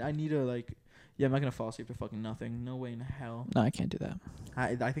 I need to like, yeah, I'm not gonna fall asleep to fucking nothing. No way in hell. No, I can't do that.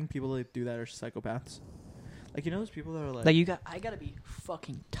 I think people that do that are psychopaths. Like, you know those people that are like, I gotta be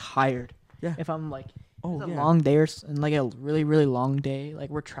fucking tired. Yeah. If I'm like, oh, it's a long day and like a really, really long day. Like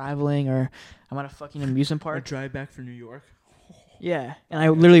we're traveling or I'm at a fucking amusement park. Or drive back from New York. Yeah, and I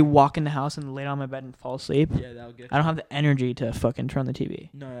literally walk in the house and lay down on my bed and fall asleep. Yeah, that'll get. I don't have the energy to fucking turn the TV.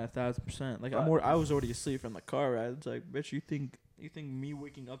 No, yeah, 1,000%. Like I was already asleep from the car ride. It's like, bitch, you think me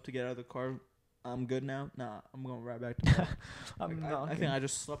waking up to get out of the car, I'm good now? Nah, I'm going right back to bed. I think I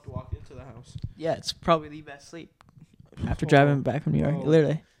just slept walking into the house. Yeah, it's probably the best sleep after driving back from New York.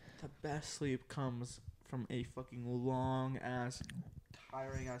 Literally, the best sleep comes from a fucking long ass,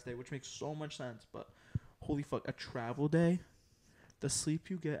 tiring ass day, which makes so much sense. But holy fuck, a travel day. The sleep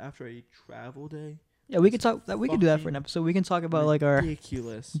you get after a travel day. Yeah, we could talk that. We could do that for an episode. We can talk about like our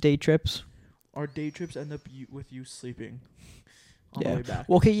day trips. Our day trips end up with you sleeping on the way back.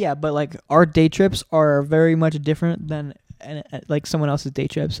 Well, okay, yeah, but like our day trips are very much different than like someone else's day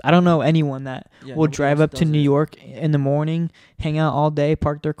trips. I don't know anyone that will drive up to New York in the morning, hang out all day,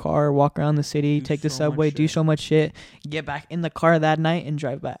 park their car, walk around the city, take the subway, do so much shit, get back in the car that night and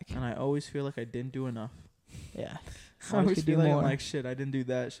drive back. And I always feel like I didn't do enough. Yeah. I always feel like I'm like, shit, I didn't do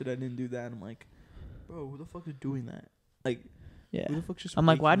that. Shit, I didn't do that. And I'm like, bro, who the fuck is doing that? Like, yeah. Who the fuck just? I'm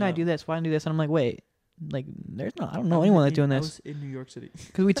like, why didn't I do this? Why didn't I do this? And I'm like, wait, like, there's no, I don't know anyone that's doing this. I was in New York City.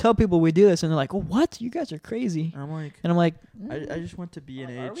 Because we tell people we do this, and they're like, oh, what? You guys are crazy. And I'm like, I just went to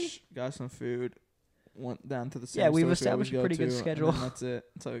B&H, got some food, went down to the same. Yeah, we've established a pretty good schedule. And that's it.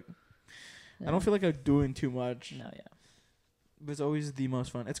 It's like, I don't feel like I'm doing too much. No, yeah. But it's always the most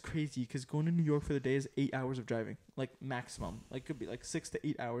fun. It's crazy because going to New York for the day is 8 hours of driving, like maximum. Like could be like 6 to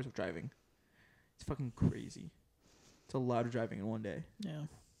 8 hours of driving. It's fucking crazy. It's a lot of driving in one day. Yeah.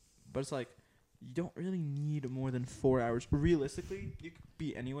 But it's like you don't really need more than 4 hours. Realistically, you could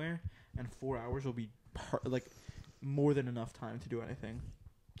be anywhere, and 4 hours will be like more than enough time to do anything.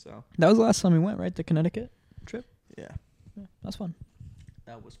 So that was the last time we went, right? The Connecticut trip. Yeah. That's fun.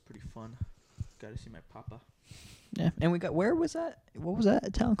 That was pretty fun. Got to see my papa. Yeah, and we got, where was that? What was that?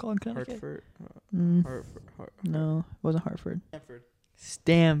 A town called in Connecticut? Hartford. Hartford. No, it wasn't Hartford.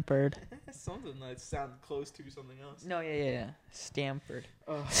 Stamford. Something that sounds close to something else. No, yeah. Stamford.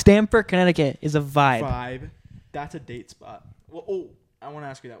 Stamford, Connecticut is a vibe. That's a date spot. Well, I want to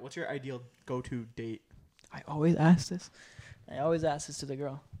ask you that. What's your ideal go-to date? I always ask this to the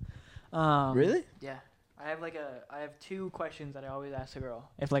girl. Really? Yeah. I have 2 questions that I always ask the girl.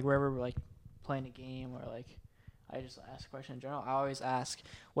 If like wherever we're like playing a game or like I just ask a question in general, I always ask,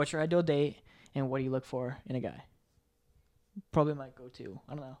 what's your ideal date and what do you look for in a guy? Probably my go-to.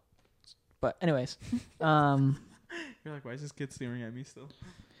 I don't know. But anyways, you're like, why is this kid staring at me still?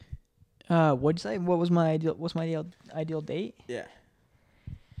 What'd you say? What's my ideal date? Yeah.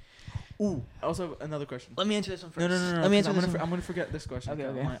 Ooh. I also have another question. Let me answer this one first. No. Let me answer this one. I'm gonna forget this question.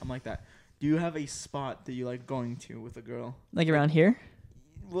 Okay. I'm like that. Do you have a spot that you like going to with a girl? Like around here?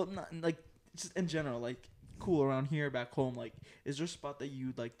 Well, not like just in general, like cool around here, back home. Like, is there a spot that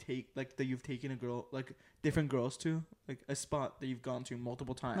you like take, like that you've taken a girl, like different girls to, like a spot that you've gone to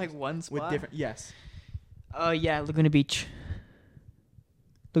multiple times, Like one spot? with different? Yes. Yeah, Laguna Beach.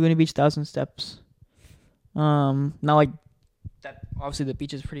 Laguna Beach, 1,000 Steps. Not like that. Obviously, the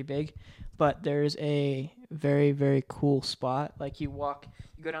beach is pretty big, but there's a very, very cool spot. Like you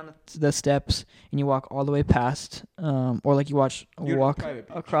go down the steps and you walk all the way past, or like you walk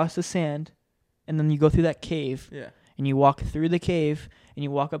across the sand, and then you go through that cave. Yeah. And you walk through the cave and you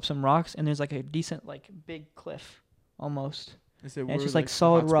walk up some rocks, and there's like a decent, like big cliff, almost. Is it And where, it's just like the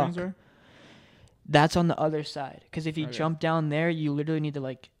solid hot springs rock. are? That's on the other side. Because if you Okay. jump down there, you literally need to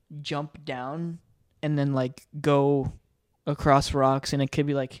like jump down and then like go across rocks, and it could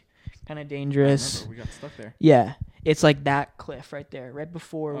be like kind of I dangerous. remember we got stuck there. Yeah, it's like that cliff right there, right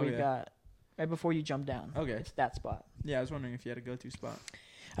before Oh, yeah. right before you jump down. Okay. It's that spot. Yeah, I was wondering if you had a go-to spot.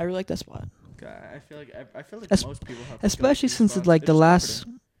 I really like that spot, I feel like Es- most people have. especially go-to since spots. it's like the just last,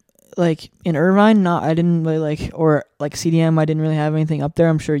 comforting. like in Irvine. I didn't really like, or like CDM. I didn't really have anything up there.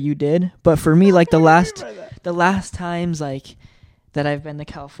 I'm sure you did, but for me, like the last times like that I've been to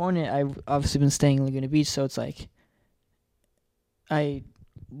California, I've obviously been staying in Laguna Beach, so it's like I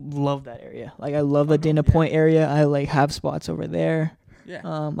love that area. Like I love the Dana Point area. I like have spots over there. Yeah.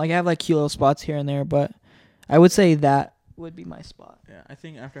 Like I have like cute little spots here and there, but I would say that would be my spot. Yeah, I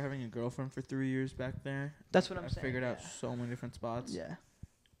think after having a girlfriend for 3 years back there, That's what I I'm saying. figured out yeah. so many different spots. Yeah.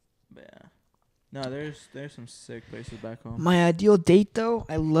 But yeah. No, there's some sick places back home. My ideal date though,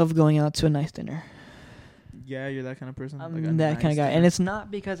 I love going out to a nice dinner. Yeah, you're that kind of person. I'm like a that kind nice of guy, dinner? and it's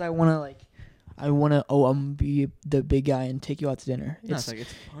not because I'm gonna be the big guy and take you out to dinner. No, It's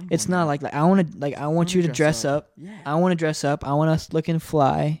it's fun. it's going not out. like I want you to dress up. Yeah. I want to dress up. I want us looking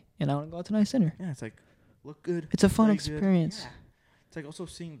fly, and I want to go out to a nice dinner. Yeah, it's like look good. It's a fun play good. experience. Yeah. It's like also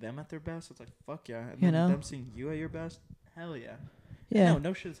seeing them at their best. It's like fuck yeah. And You then know? them seeing you at your best. Hell yeah. Yeah,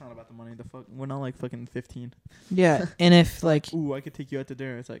 No shit. It's not about the money. The fuck. We're not like fucking 15. yeah. And if like, Ooh, I could take you out to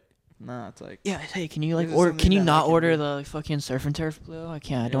dinner. It's like nah. It's like yeah, hey, can you like This is order? something Can you that I not can order do. the fucking surf and turf, Blue? I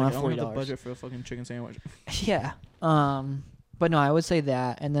can't. I yeah, don't like, have I don't $40. have the budget for a fucking chicken sandwich. Yeah. But no, I would say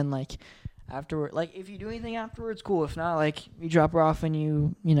that, and then like afterward, like if you do anything afterwards, cool. If not, like you drop her off and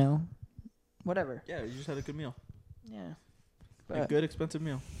you know, whatever. Yeah, you just had a good meal. Yeah. A But good expensive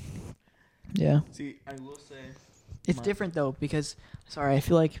meal. yeah. See, I will say It's My- different though because I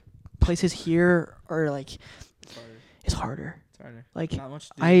feel like places here are like it's harder. it's harder. It's harder. Like Not much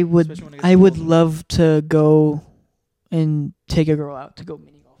to do, I especially when it gets I would cold. love to go and take a girl out to go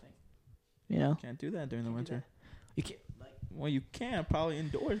mini golfing. You know? Can't do that during the Can't do winter. You can't like Well, you can probably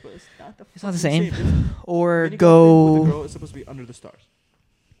indoors, but it's not the. It's not the fucking same. Or Mini golfing with a go girl is supposed to be under the stars.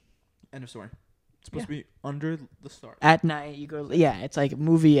 End of story. It's supposed to be under the stars. at night you go it's like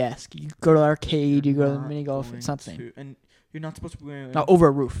movie-esque. You go to the arcade, you go to the Not mini golf. going It's not the same. to- and you're not supposed to be wearing. Not over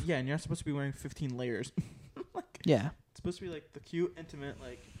a roof. Yeah, and you're not supposed to be wearing 15 layers. Yeah. It's supposed to be like the cute, intimate,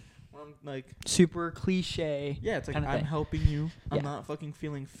 like. Super cliche. Yeah, it's like kinda I'm thing. helping you. Yeah. I'm not fucking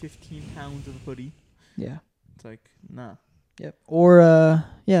feeling 15 pounds of hoodie. Yeah. It's like nah. Yep. Or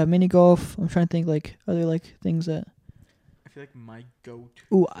mini golf. I'm trying to think like other like things that I feel like my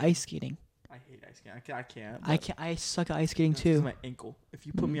go-to. ooh, ice skating. I hate ice skating. I can't. I but can't. I suck at ice skating that's 'cause of too. my ankle. If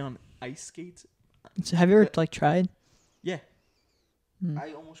you put Mhm. me on ice skates, So have you ever but- like tried? yeah, Mm.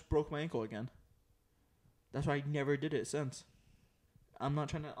 I almost broke my ankle again. That's why I never did it since. I'm not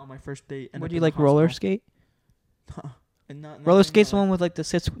trying to on my first date. end What up do you in the like? Roller hospital. skate? And not Roller even skate's the that, one with like the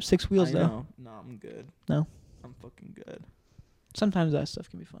six wheels I though. know. No, I'm good. No? I'm fucking good. Sometimes that stuff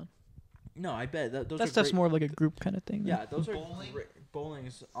can be fun. No, I bet those That are stuff's great. more like a group kind of thing. Yeah, those are great. Bowling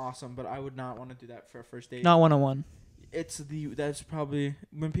is awesome, but I would not want to do that for a first date. Not 1-on-1. That's probably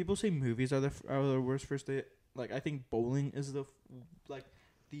when people say movies are the worst first date. Like I think bowling is the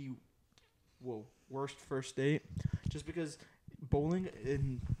worst first date, just because bowling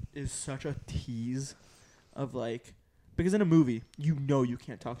is such a tease of like, because in a movie you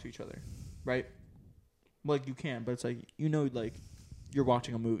can't talk to each other, right? Like you can, but it's like like you're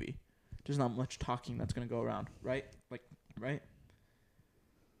watching a movie. There's not much talking that's gonna go around, right? Like right.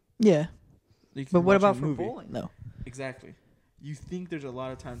 Yeah. Like, But you're what watching about a for movie. bowling though? Exactly. You think there's a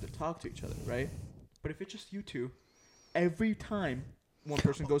lot of time to talk to each other, right? But if it's just you two, every time one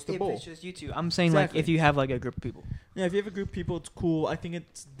person goes to If bowl. it's just you two. I'm saying Exactly. like if you have like a group of people. Yeah, if you have a group of people, it's cool. I think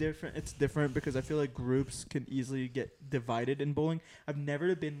it's different. It's different because I feel like groups can easily get divided in bowling. I've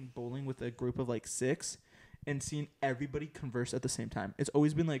never been bowling with a group of like 6 and seen everybody converse at the same time. It's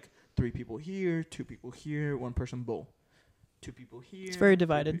always been like 3 people here, 2 people here, 1 person bowl. 2 people here. It's very 2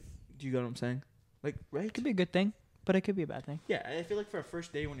 divided. Do you get what I'm saying? Like, right? It could be a good thing, but it could be a bad thing. Yeah, I feel like for a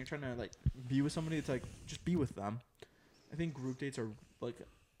first date when you're trying to like be with somebody, it's like just be with them. I think group dates are like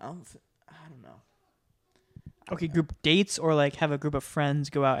I don't know. Okay, group dates or like have a group of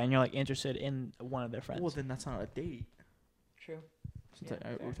friends go out and you're like interested in one of their friends. Well, then that's not a date. True. Since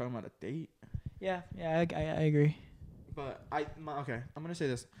we're talking about a date. Yeah, I agree. But okay, I'm gonna say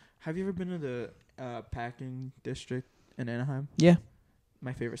this. Have you ever been to the packing district in Anaheim? Yeah.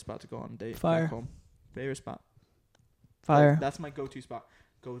 My favorite spot to go on a date. Fire. Back home. Favorite spot. Fire. That's my go-to spot.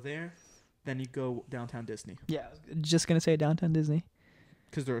 Go there, then you go downtown Disney. Yeah, I was just gonna say downtown Disney.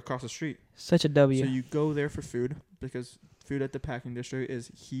 Because they're across the street. Such a W. So you go there for food because food at the packing district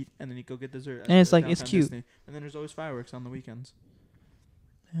is heat, and then you go get dessert. And it's like it's cute. Disney. And then there's always fireworks on the weekends.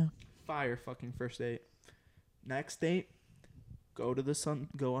 Yeah. Fire fucking first date. Next date, go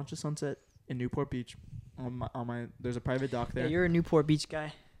onto Sunset in Newport Beach. There's a private dock there. Yeah, you're a Newport Beach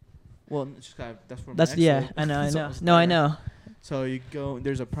guy. Well, it's just that's where. That's I know. No, I know. So you go.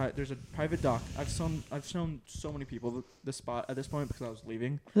 There's a private dock. I've shown so many people the spot at this point because I was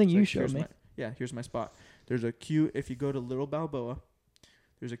leaving. I think you showed me. Here's my spot. There's a cute. If you go to Little Balboa,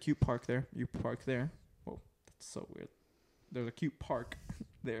 there's a cute park there. You park there. Whoa, that's so weird. There's a cute park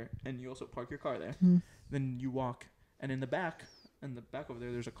there, and you also park your car there. Then you walk, and in the back over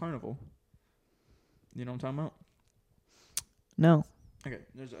there, there's a carnival. You know what I'm talking about? No. Okay.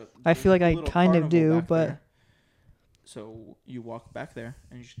 I feel like I kind of do, but. There. So you walk back there,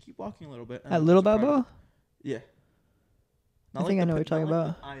 and you just keep walking a little bit. At Little Balboa? Yeah. I think I know what you're talking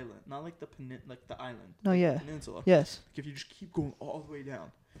about. The island, not like the island. No, yeah. Peninsula. Yes. Like if you just keep going all the way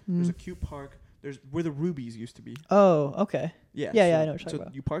down, there's a cute park. There's where the Rubies used to be. Oh, okay. Yeah. Yeah, I know what you're talking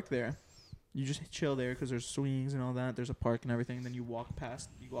about. So you park there. You just chill there because there's swings and all that. There's a park and everything. Then you walk past.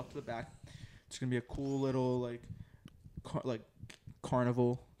 You walk to the back. It's gonna be a cool little like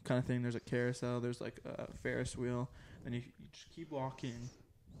carnival kind of thing. There's a carousel. There's like a Ferris wheel. Then you just keep walking.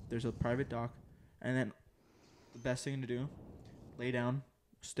 There's a private dock, and then the best thing to do, lay down,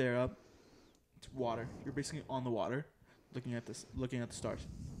 stare up. It's water. You're basically on the water, looking at the stars.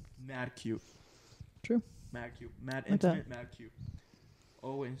 Mad cute. True. Mad cute. Mad like intimate. that. Mad cute.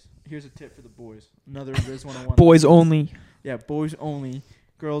 Always. Here's a tip for the boys. Another Rizz 101. Boys only. Yeah, boys only.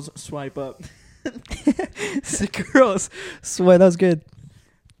 Girls swipe up. Girls sweat. That was good.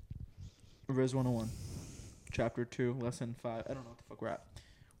 Rizz 101. Chapter 2, lesson 5. I don't know what the fuck we're at.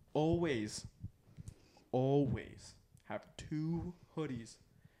 Always have 2 hoodies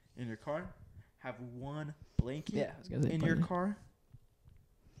in your car. Have 1 blanket in your car.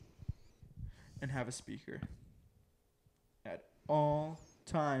 And have a speaker at all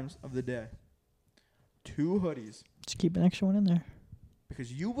times of the day. 2 hoodies. Just keep an extra one in there.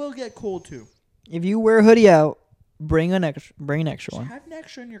 Because you will get cold too. If you wear a hoodie out, bring an extra one. Have an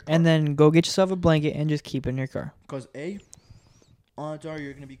extra in your car. And then go get yourself a blanket and just keep it in your car. Because A, odds are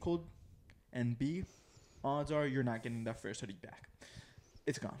you're going to be cold. And B, odds are you're not getting that first hoodie back.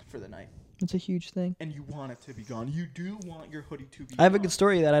 It's gone for the night. It's a huge thing. And you want it to be gone. You do want your hoodie to be I have a good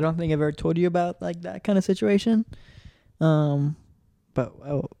story that I don't think I've ever told you about, like that kind of situation. But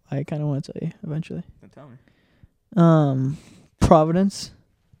I kind of want to tell you eventually. Then tell me. Providence.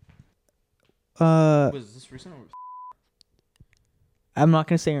 Was this recent or? I'm not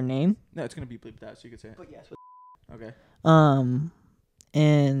gonna say her name. No, it's gonna be bleeped out, so you can say it. But yes. Okay.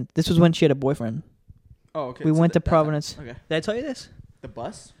 And this was when she had a boyfriend. Oh, okay. We went to Providence. Okay. Did I tell you this? The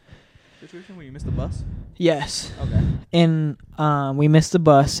bus situation where you missed the bus? Yes. Okay. And we missed the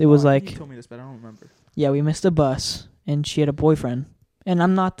bus. It was like you told me this, but I don't remember. Yeah, we missed the bus, and she had a boyfriend. And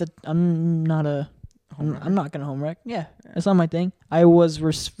I'm not gonna home wreck. Yeah, that's not my thing. I was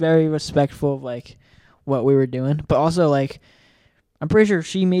very respectful of like what we were doing, but also like I'm pretty sure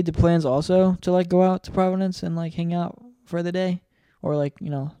she made the plans also to like go out to Providence and like hang out for the day or like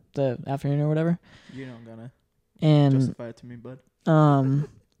the afternoon or whatever. You're not gonna justify it to me, bud. And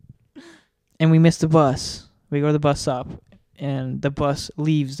we missed the bus. We go to the bus stop, and the bus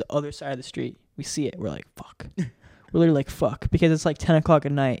leaves the other side of the street. We see it. We're like, fuck. We're literally like, fuck, because it's like 10 o'clock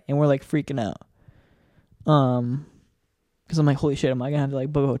at night, and we're like freaking out. Because I'm like, holy shit, am I gonna have to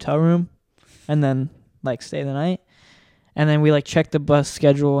like book a hotel room and then like stay the night? And then we like check the bus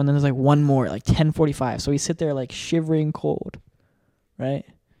schedule, and then there's like one more, like 10:45. So we sit there like shivering cold, right?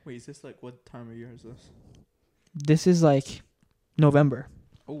 Wait, is this like what time of year is this? This is like November.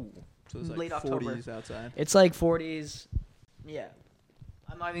 Oh, so it's like late 40s October. outside. It's like 40s. Yeah,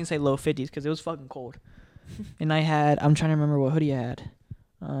 I'm not even gonna say low 50s because it was fucking cold. And I'm trying to remember what hoodie I had.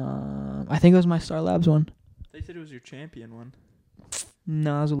 I think it was my Star Labs one. They said it was your champion one.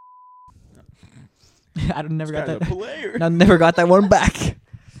 No, it was I never got that. Player. I never got that one back.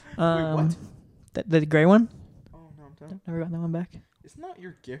 what? The gray one. Oh no, I'm done. Never got that one back. Isn't that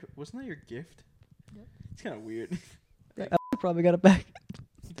your gift? Wasn't that your gift? Yep. It's kind of weird. I probably got it back.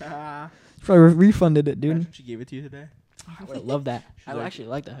 Ah. Probably refunded it, dude. Imagine she gave it to you today. I would love that. I like- actually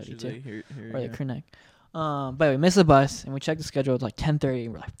like that hoodie She's too. like, here Or you the go. crew neck. But we missed the bus and we checked the schedule. It's like 10:30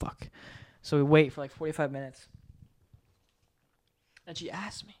 and we're like, fuck. So we wait for like 45 minutes. And she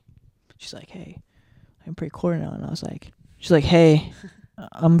asked me. She's like, hey, I'm pre-quarter now. And I was like, she's like, hey,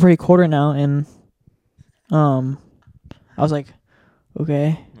 I'm pre-quarter now. And I was like,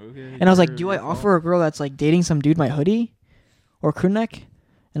 okay. Okay, And I was like, your- do I your fault. offer a girl that's like dating some dude my hoodie or crew neck?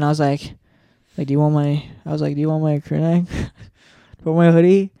 And I was like, do you want my crew neck for my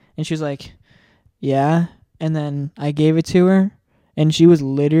hoodie? And she was like, yeah. And then I gave it to her and she was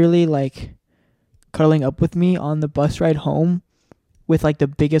literally like cuddling up with me on the bus ride home with like the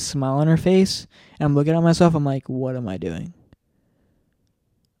biggest smile on her face. And I'm looking at myself. I'm like, what am I doing?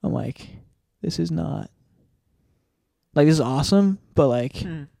 I'm like, this is not like, this is awesome, but like,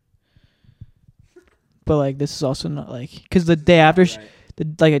 this is also not like, cause the day after,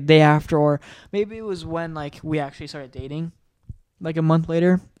 Right. a day after, or maybe it was when like we actually started dating, like a month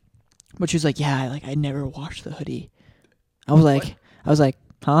later. But she was like, yeah, I never washed the hoodie. I was like,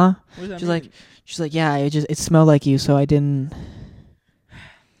 huh? What does that She's like, yeah, it smelled like you, so I didn't.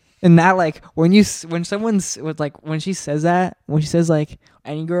 And that like when she says that, when she says like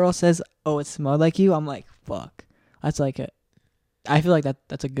any girl says, oh, it smelled like you, I'm like, fuck. That's like I feel like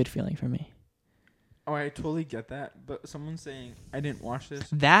that's a good feeling for me. Oh, I totally get that. But someone saying I didn't wash this.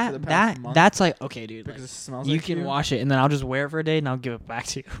 for the That past month that's like, okay, dude. because Like, it smells you like can wash it and then I'll just wear it for a day and I'll give it back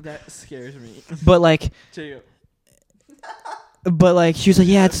to you. That scares me. But like, Check she was like,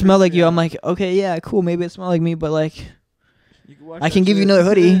 yeah, it That's smelled like you. yeah. I'm like, okay, yeah, cool. Maybe it smelled like me, but like, You can wash I that can give you shit. another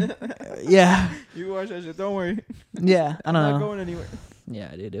hoodie. Yeah, You can wash that shit. Don't worry. yeah. I I'm don't not know. going anywhere.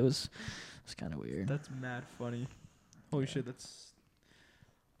 Yeah, dude, it's kind of weird. That's mad funny. Holy shit, that's.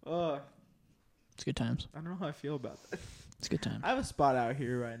 It's good times. I don't know how I feel about that. It's good times. I have a spot out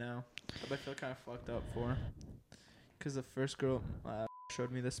here right now that I feel kind of fucked up for. Because the first girl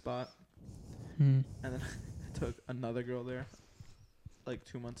showed me this spot. And then I took another girl there. Like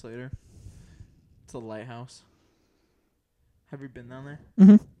 2 months later. It's a lighthouse. Have you been down there?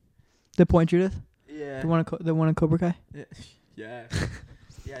 Mm-hmm. The Point Judith. Yeah. The one in Cobra Kai. Yeah. Yeah.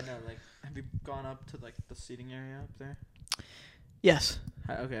 Yeah, no, like, have you gone up to, like, the seating area up there? Yes.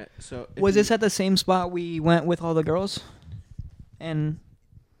 Okay, so... Was this at the same spot we went with all the girls? And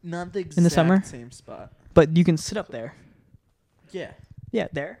Not the exact in the summer? same spot. But you can sit up there. Yeah. Yeah,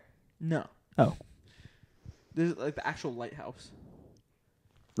 there. No. Oh. This is, like, the actual lighthouse.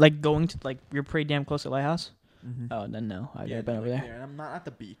 Like going to like you're pretty damn close to Lighthouse. Mm-hmm. Oh, then no, I've never been over there. And I'm not at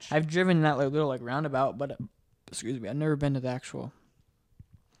the beach. I've driven that like little like roundabout, but excuse me, I've never been to the actual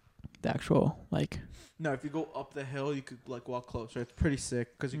like. No, if you go up the hill, you could like walk closer. It's pretty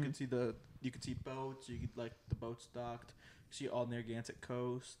sick because you Mm. can see you can see boats. You could like the boats docked. You see all Narragansett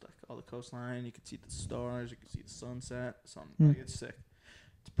coast, like all the coastline. You can see the stars. You can see the sunset. Like it's sick.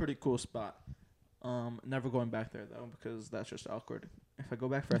 It's a pretty cool spot. Never going back there though because that's just awkward. If I go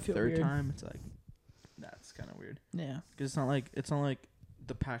back for I a feel third weird. time, it's like that's kind of weird. Yeah, Because it's not like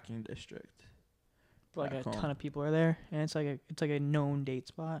the packing district. like back a home. ton of people are there, and it's like a known date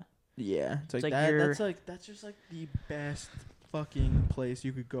spot. Yeah, it's like like that. you're- That's just like the best fucking place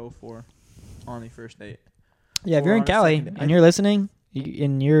you could go for on a first date Yeah, if Or you're in on a Cali second date. and you're listening,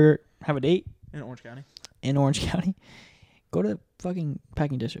 and you're have a date in Orange County in Orange County, go to the fucking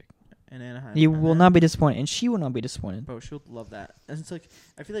packing district. and Anaheim. You and will then- not be disappointed, and she will not be disappointed. Bro, she'll love that. And it's like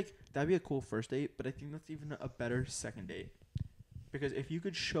I feel like that'd be a cool first date, but I think that's even a better second date. Because if you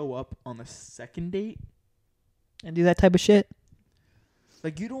could show up on the second date, And do that type of shit.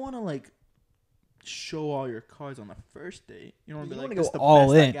 like you don't want to like show all your cards on the first date. You don't want to be like go this is the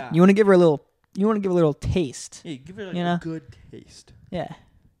all best I in. got. You want to give her a little. You want to give her a little taste. Yeah, you give it like you know? a good taste. Yeah.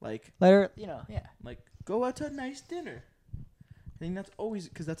 Like Let her. Yeah. go out to a nice dinner. I think that's always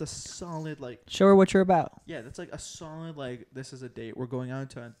because that's a solid like. Show her what you're about. Yeah, that's like a solid like this is a date. We're going out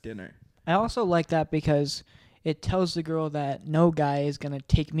to a dinner. I also like that because it tells the girl that no guy is gonna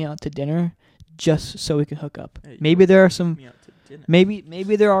take me out to dinner just so we can hook up. Hey, Maybe there are some. Me out to dinner.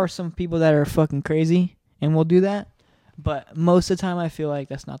 Maybe there are some people that are fucking crazy and will do that. But most of the time, I feel like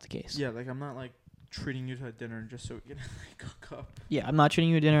that's not the case. Yeah, like I'm not like treating you to a dinner just so we can like hook up. Yeah, I'm not treating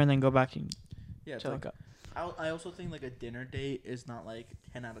you to dinner and then go back and Yeah, it's to like, hook up. I also think like a dinner date is not like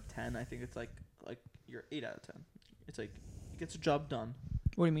 10 out of 10. I think it's like you're 8 out of 10. It's like it gets the job done.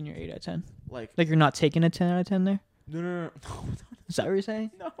 What do you mean you're 8 out of 10? Like Like you're not taking a 10 out of 10 there? no. Is that what you're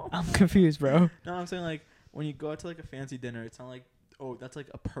saying? No. I'm confused, bro. No, I'm saying like when you go out to like a fancy dinner, it's not like Oh, that's like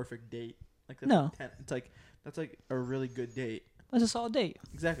a perfect date. Like that's No. that's like a really good date. That's a solid date.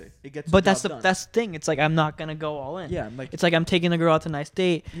 Exactly. It gets. But the that's job the done. that's the thing. It's like I'm not gonna go all in. Yeah, like It's like I'm taking the girl out to a nice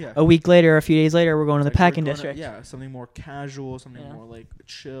date. yeah. A week later, a few days later, we're going to the Like, we're packing gonna- district. Yeah, something more casual, something Yeah. more like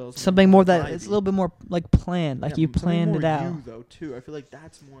chill, Something more that vibey. it's a little bit more like planned. Like Yeah, you something planned more it out. You though too. I feel like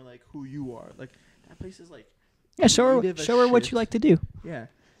that's more like who you are. Like that place is like Yeah, show creative as her what shit. you like to do. Yeah,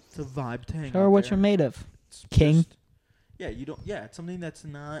 it's a vibe to hang Show her out what there. you're made of. It's King. just- yeah, you don't. Yeah, it's something that's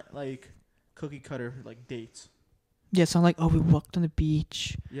not like cookie cutter like dates. Yeah, it's not like, oh, we walked on the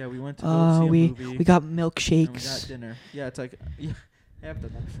beach. Yeah, we went to go see a movie. We got and we got milkshakes. dinner. Yeah, it's like yeah, I've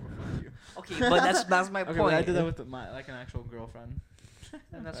done that before. Fuck you. Okay, but that's my Okay, point. but I did that with my like an actual girlfriend.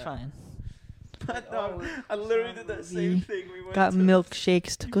 and that's fine. But no, I literally did that same thing. We went Got to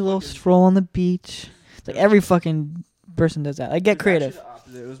milkshakes. Took a little fucking- stroll on the beach. It's like every fucking person does that. I It get was creative. actually the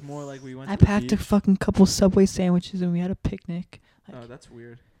opposite. It was more like we went. I to the packed a beach. fucking couple Subway sandwiches and we had a picnic. Oh, that's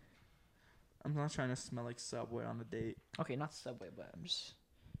weird. I'm not trying to smell like Subway on the date. Okay, not Subway, but I'm just.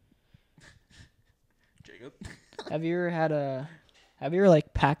 Jacob. Have you ever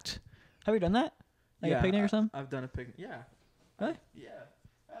like packed? Have you done that? Like a picnic or something? I've done a picnic. Yeah. Really? Yeah.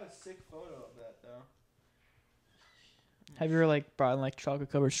 I have a sick photo of that though. Have you ever like brought in like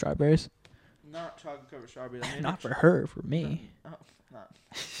chocolate covered strawberries? Not chocolate covered strawberries. I made Not her for her, for me. Oh, not.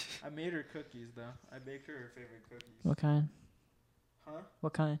 I made her cookies though. I baked her favorite cookies. What kind? Huh?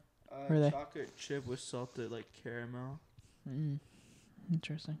 What kind? Were they? Chocolate chip with salted like caramel.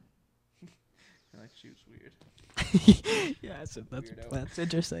 Interesting. Like she was weird. Yeah, Weirdo. that's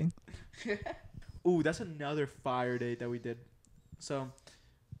interesting. Ooh, that's another fire date that we did. So,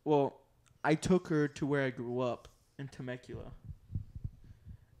 well, I took her to where I grew up in Temecula.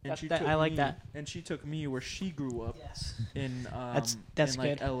 And I like me, that. And she took me where she grew up Yes. in That's in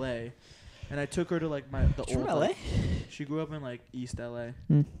like good. LA. And I took her to like the From old LA? like, she grew up in like East LA.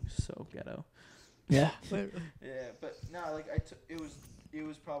 Mm. So ghetto. Yeah. Yeah, but no, like it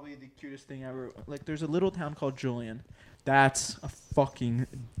was probably the cutest thing ever. Like there's a little town called Julian. That's a fucking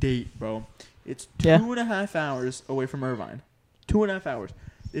date, bro. It's 2.5 hours away from Irvine. 2.5 hours.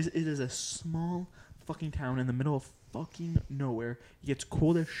 It is a small fucking town in the middle of fucking nowhere. It gets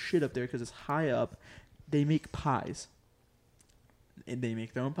cold as shit up there because it's high up. They make pies. And they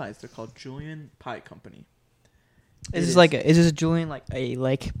make their own pies. They're called Julian Pie Company. Is this a Julian like a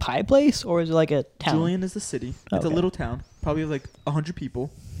like pie place or is it like a town? Julian is the city. It's a Okay. little town, probably like 100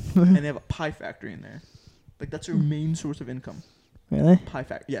 people, and they have a pie factory in there. Like that's their main source of income. Really? Pie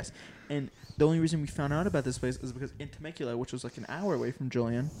factory, yes. And the only reason we found out about this place is because in Temecula, which was like an hour away from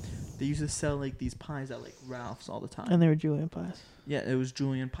Julian, they used to sell like these pies at like Ralph's all the time. And they were Julian pies. Yeah, it was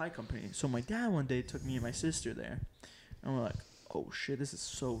Julian Pie Company. So my dad one day took me and my sister there, and we're like, oh shit, this is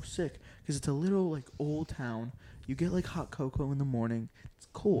so sick because it's a little like old town. You get like hot cocoa in the morning. It's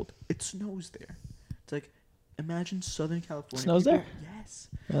cold. It snows there. It's like imagine Southern California. Snows people, there? Yes.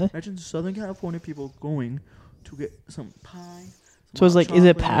 Really? Imagine Southern California people going to get some pie. So it's like, is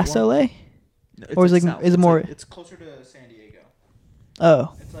it past LA? No, Or is like it south. is it It's more? like- it's closer to San Diego.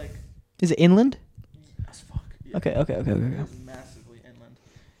 Oh, It's like is it inland? as fuck. Yeah. Okay. It is massively inland.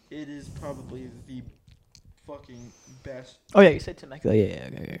 It is probably the fucking best. Oh yeah, you said Temecula. Yeah.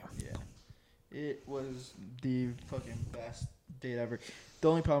 Okay. Yeah. It was the fucking best date ever. The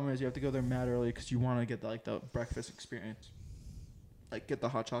only problem is you have to go there mad early because you want to get the breakfast experience. Like get the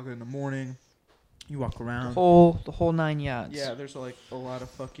hot chocolate in the morning. You walk around. The whole 9 yards. Yeah, there's like a lot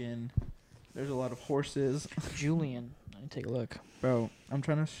of horses. Julian. Let me take a look. Bro, I'm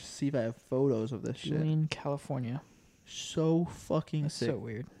trying to see if I have photos of this shit. Julian, California. So fucking That's sick. so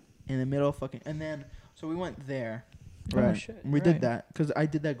weird. In the middle of fucking, and then so we went there. Oh, Right. shit, We right. did that because I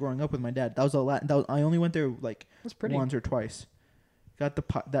did that growing up with my dad. That was a lot. I only went there like That's pretty. once or twice. Got the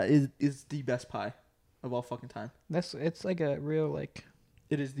pie. That is the best pie of all fucking time. It's like a real like.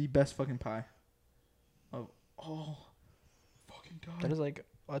 It is the best fucking pie of all fucking time. That is like.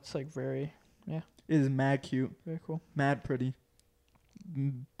 That's like very. It is mad cute, Very cool. mad pretty,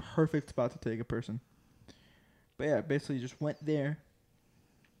 perfect spot to take a person. But yeah, basically just went there.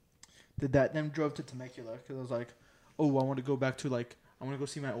 Did that, then drove to Temecula because I was like, oh, I want to go back to I want to go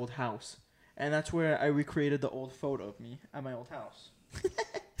see my old house, and that's where I recreated the old photo of me at my old house.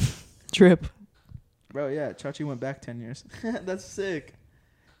 Trip. Bro, yeah, Chachi went back 10 years. That's sick.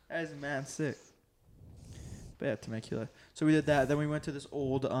 That is mad sick. But yeah, Temecula. So we did that. Then we went to this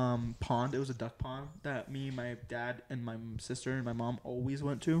old pond. It was a duck pond that me, my dad, and my sister and my mom always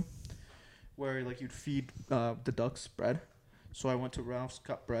went to, where you'd feed the ducks bread. So I went to Ralph's,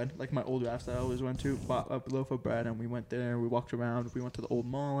 got bread, like my old Ralph's that I always went to, bought a loaf of bread, and we went there. We walked around. We went to the old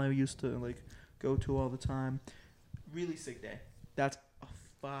mall I used to go to all the time. Really sick day. That's a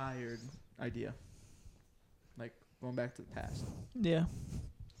fired idea. Like going back to the past. Yeah.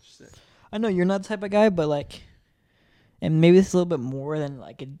 Sick. I know you're not the type of guy, but like, and maybe it's a little bit more than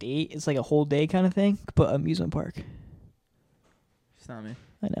like a date. It's like a whole day kind of thing. But amusement park. It's not me.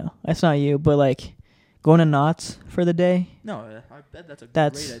 I know that's not you, but like going to Knott's for the day. No, I bet that's a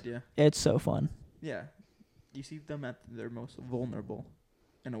That's- great idea. It's so fun. Yeah. You see them at their most vulnerable,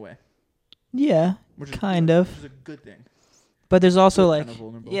 in a way. Yeah, Which is kind good, of. Which is a good thing. But there's also Good like, kind of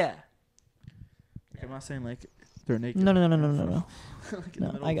vulnerable. yeah. Like, I'm not saying like they're naked. No. like in No,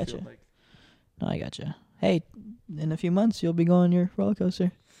 the middle I of the gotcha. field, like, No, I gotcha. Hey, in a few months you'll be going on your roller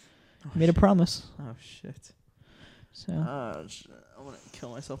coaster. oh, Made a shit. promise. Oh shit. So I want to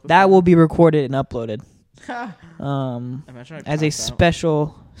kill myself. that will be recorded and uploaded. Imagine I As a pass out.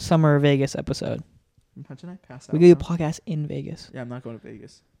 special summer Vegas episode. Imagine I pass out. We could do a now. podcast in Vegas. Yeah, I'm not going to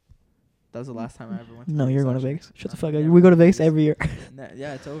Vegas. That was the last time I ever went to No, Vegas. you're going to actually. Vegas. Shut the Nah, fuck yeah, up. I'm We go going to Vegas every year.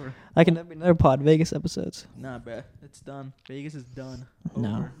 Yeah, it's over. I can be another pod Vegas episodes. Nah, bruh. It's done. Vegas is done.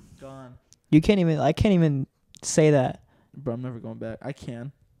 No. Over. Gone. You can't even. I can't even say that. Bro, I'm never going back. I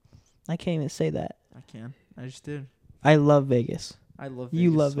can. I can't even say that. I can. I just did. I love Vegas. I love Vegas.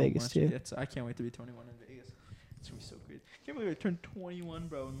 You love so Vegas, much. too. I can't wait to be 21 in Vegas. It's going to be so great. Can't believe I turned 21,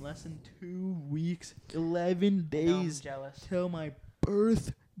 bro, in less than 2 weeks. 11 days jealous. till my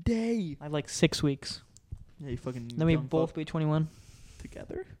birthday. I have like 6 weeks. Yeah, you fucking Then we young both fuck. be 21.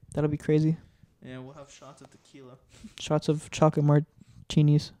 Together? That'll be crazy. Yeah, we'll have shots of tequila. Shots of chocolate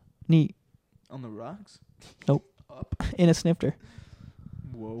martinis. Neat. On the rocks? Nope. Up? In a snifter.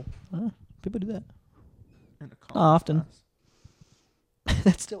 Whoa. People do that. In a Not often. class.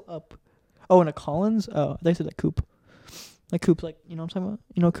 That's still up. Oh, in a Collins? Oh, they said like coupe. Like coupe, like, you know what I'm talking about?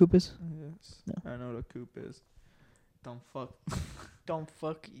 You know what coupe is? Yes. No. I know what a coupe is. Don't fuck. Don't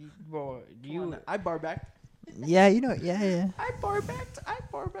fuck bro. I bar backed. Yeah, you know, yeah. I bar backed. I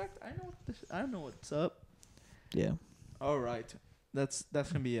know I know what's up. Yeah. All right. That's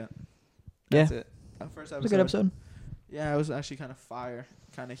gonna be it. Yeah. That's it. First It's a good episode. Yeah, it was actually kind of fire,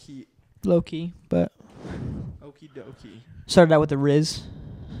 kind of heat. Low key, but Okie dokie. started out with the Rizz.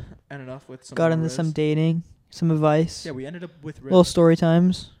 Ended off with some. Got more into Rizz. some dating, some advice. Yeah, we ended up with Rizz. Little story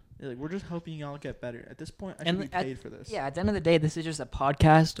times. Yeah, like, we're just helping y'all get better. At this point, I And should be at- paid for this. Yeah, at the end of the day, this is just a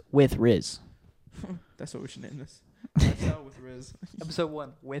podcast with Rizz. That's what we should name this. That's out with Rizz. Episode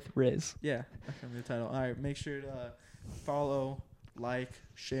 1 with Rizz. Yeah, that's gonna be the title. All right, make sure to follow, like,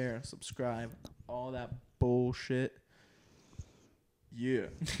 share, subscribe, all that bullshit. Yeah.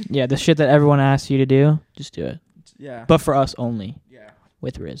 Yeah, the shit that everyone asks you to do, just do it. Yeah. But for us only, Yeah.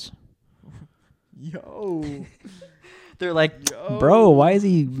 with Rizz. Yo. They're like, Yo. bro, why is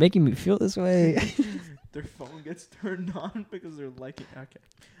he making me feel this way? Their phone gets turned on because they're liking. Okay.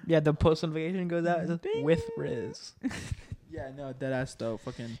 Yeah, the post notification goes out. It says, Ding. with Rizz. Yeah, no, deadass though.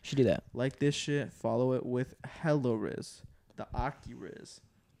 Fucking Should do that. like this shit. Follow it with Hello Rizz, the Aki Rizz,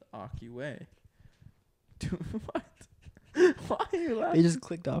 the Aki way. Dude, what? Why are you laughing? They just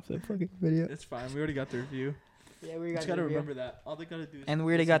clicked off the fucking video. It's fine. We already got the review. Yeah, we You just gotta remember that. All they gotta do is. And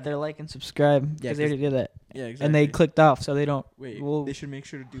we already got their like and subscribe because they 'cause- already did that. Yeah, exactly. And they clicked off, so they don't Wait, we'll- they should make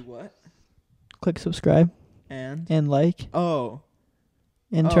sure to do what? click subscribe And and like oh,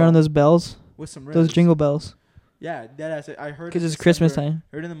 and turn on those bells, with some those Rizz. jingle bells, Yeah, deadass. I heard because in it's Christmas December- time.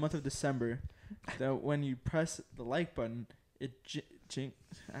 Heard in the month of December that when you press the like button, it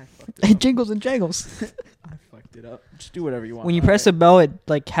I fucked it It up. jingles and jangles. I fucked it up. Just do whatever you want. When you press a bell, it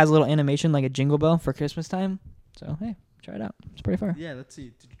like has a little animation like a jingle bell for Christmas time. So hey, try it out. It's pretty far. Yeah, let's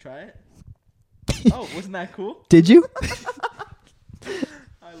see. Did you try it? Oh, wasn't that cool? Did you?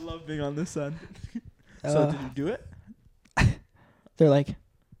 I love being on this side. So did you do it? They're like,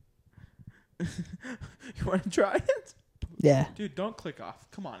 You want to try it? yeah, Dude, don't click off.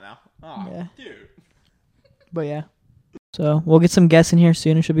 Come on now. Oh, Yeah. dude. but yeah. So we'll get some guests in here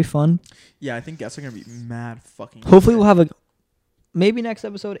soon. It should be fun. Yeah, I think guests are going to be mad fucking. Hopefully we'll have a maybe next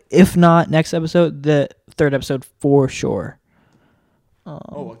episode. If not next episode, the third episode for sure.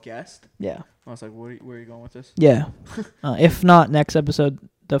 Oh, a guest? Yeah. I was like, where are you going with this? Yeah. If not next episode,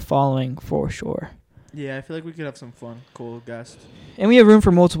 the following for sure. Yeah, I feel like we could have some fun, cool guests. And we have room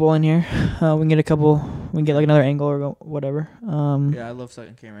for multiple in here. We can get a couple. We can get like another angle or whatever. Yeah, I love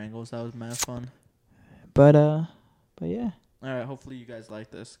second camera angles. That was mad fun. But yeah. All right, hopefully you guys like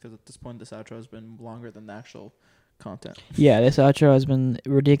this, because at this point, this outro has been longer than the actual content. Yeah, this outro has been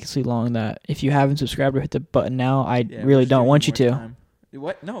ridiculously long. That if you haven't subscribed or hit the button now, I Yeah, really we're don't giving want you more to. time.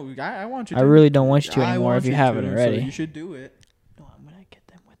 What? No, I want you I to. really don't want you to I anymore want if you haven't to, already. So you should do it. No, I'm gonna get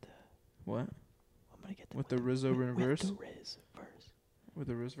them with the. What? I'm gonna get them With the Rizz over in verse? With the Rizz verse. With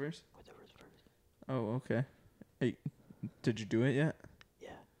the Rizz verse? With the Rizz verse. Oh, okay. Hey, Did you do it yet? Yeah.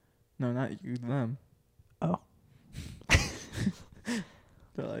 No, not you. Them. Oh.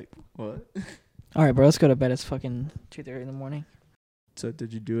 They're like, what? All right, bro. Let's go to bed. It's fucking 2:30 in the morning. So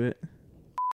did you do it?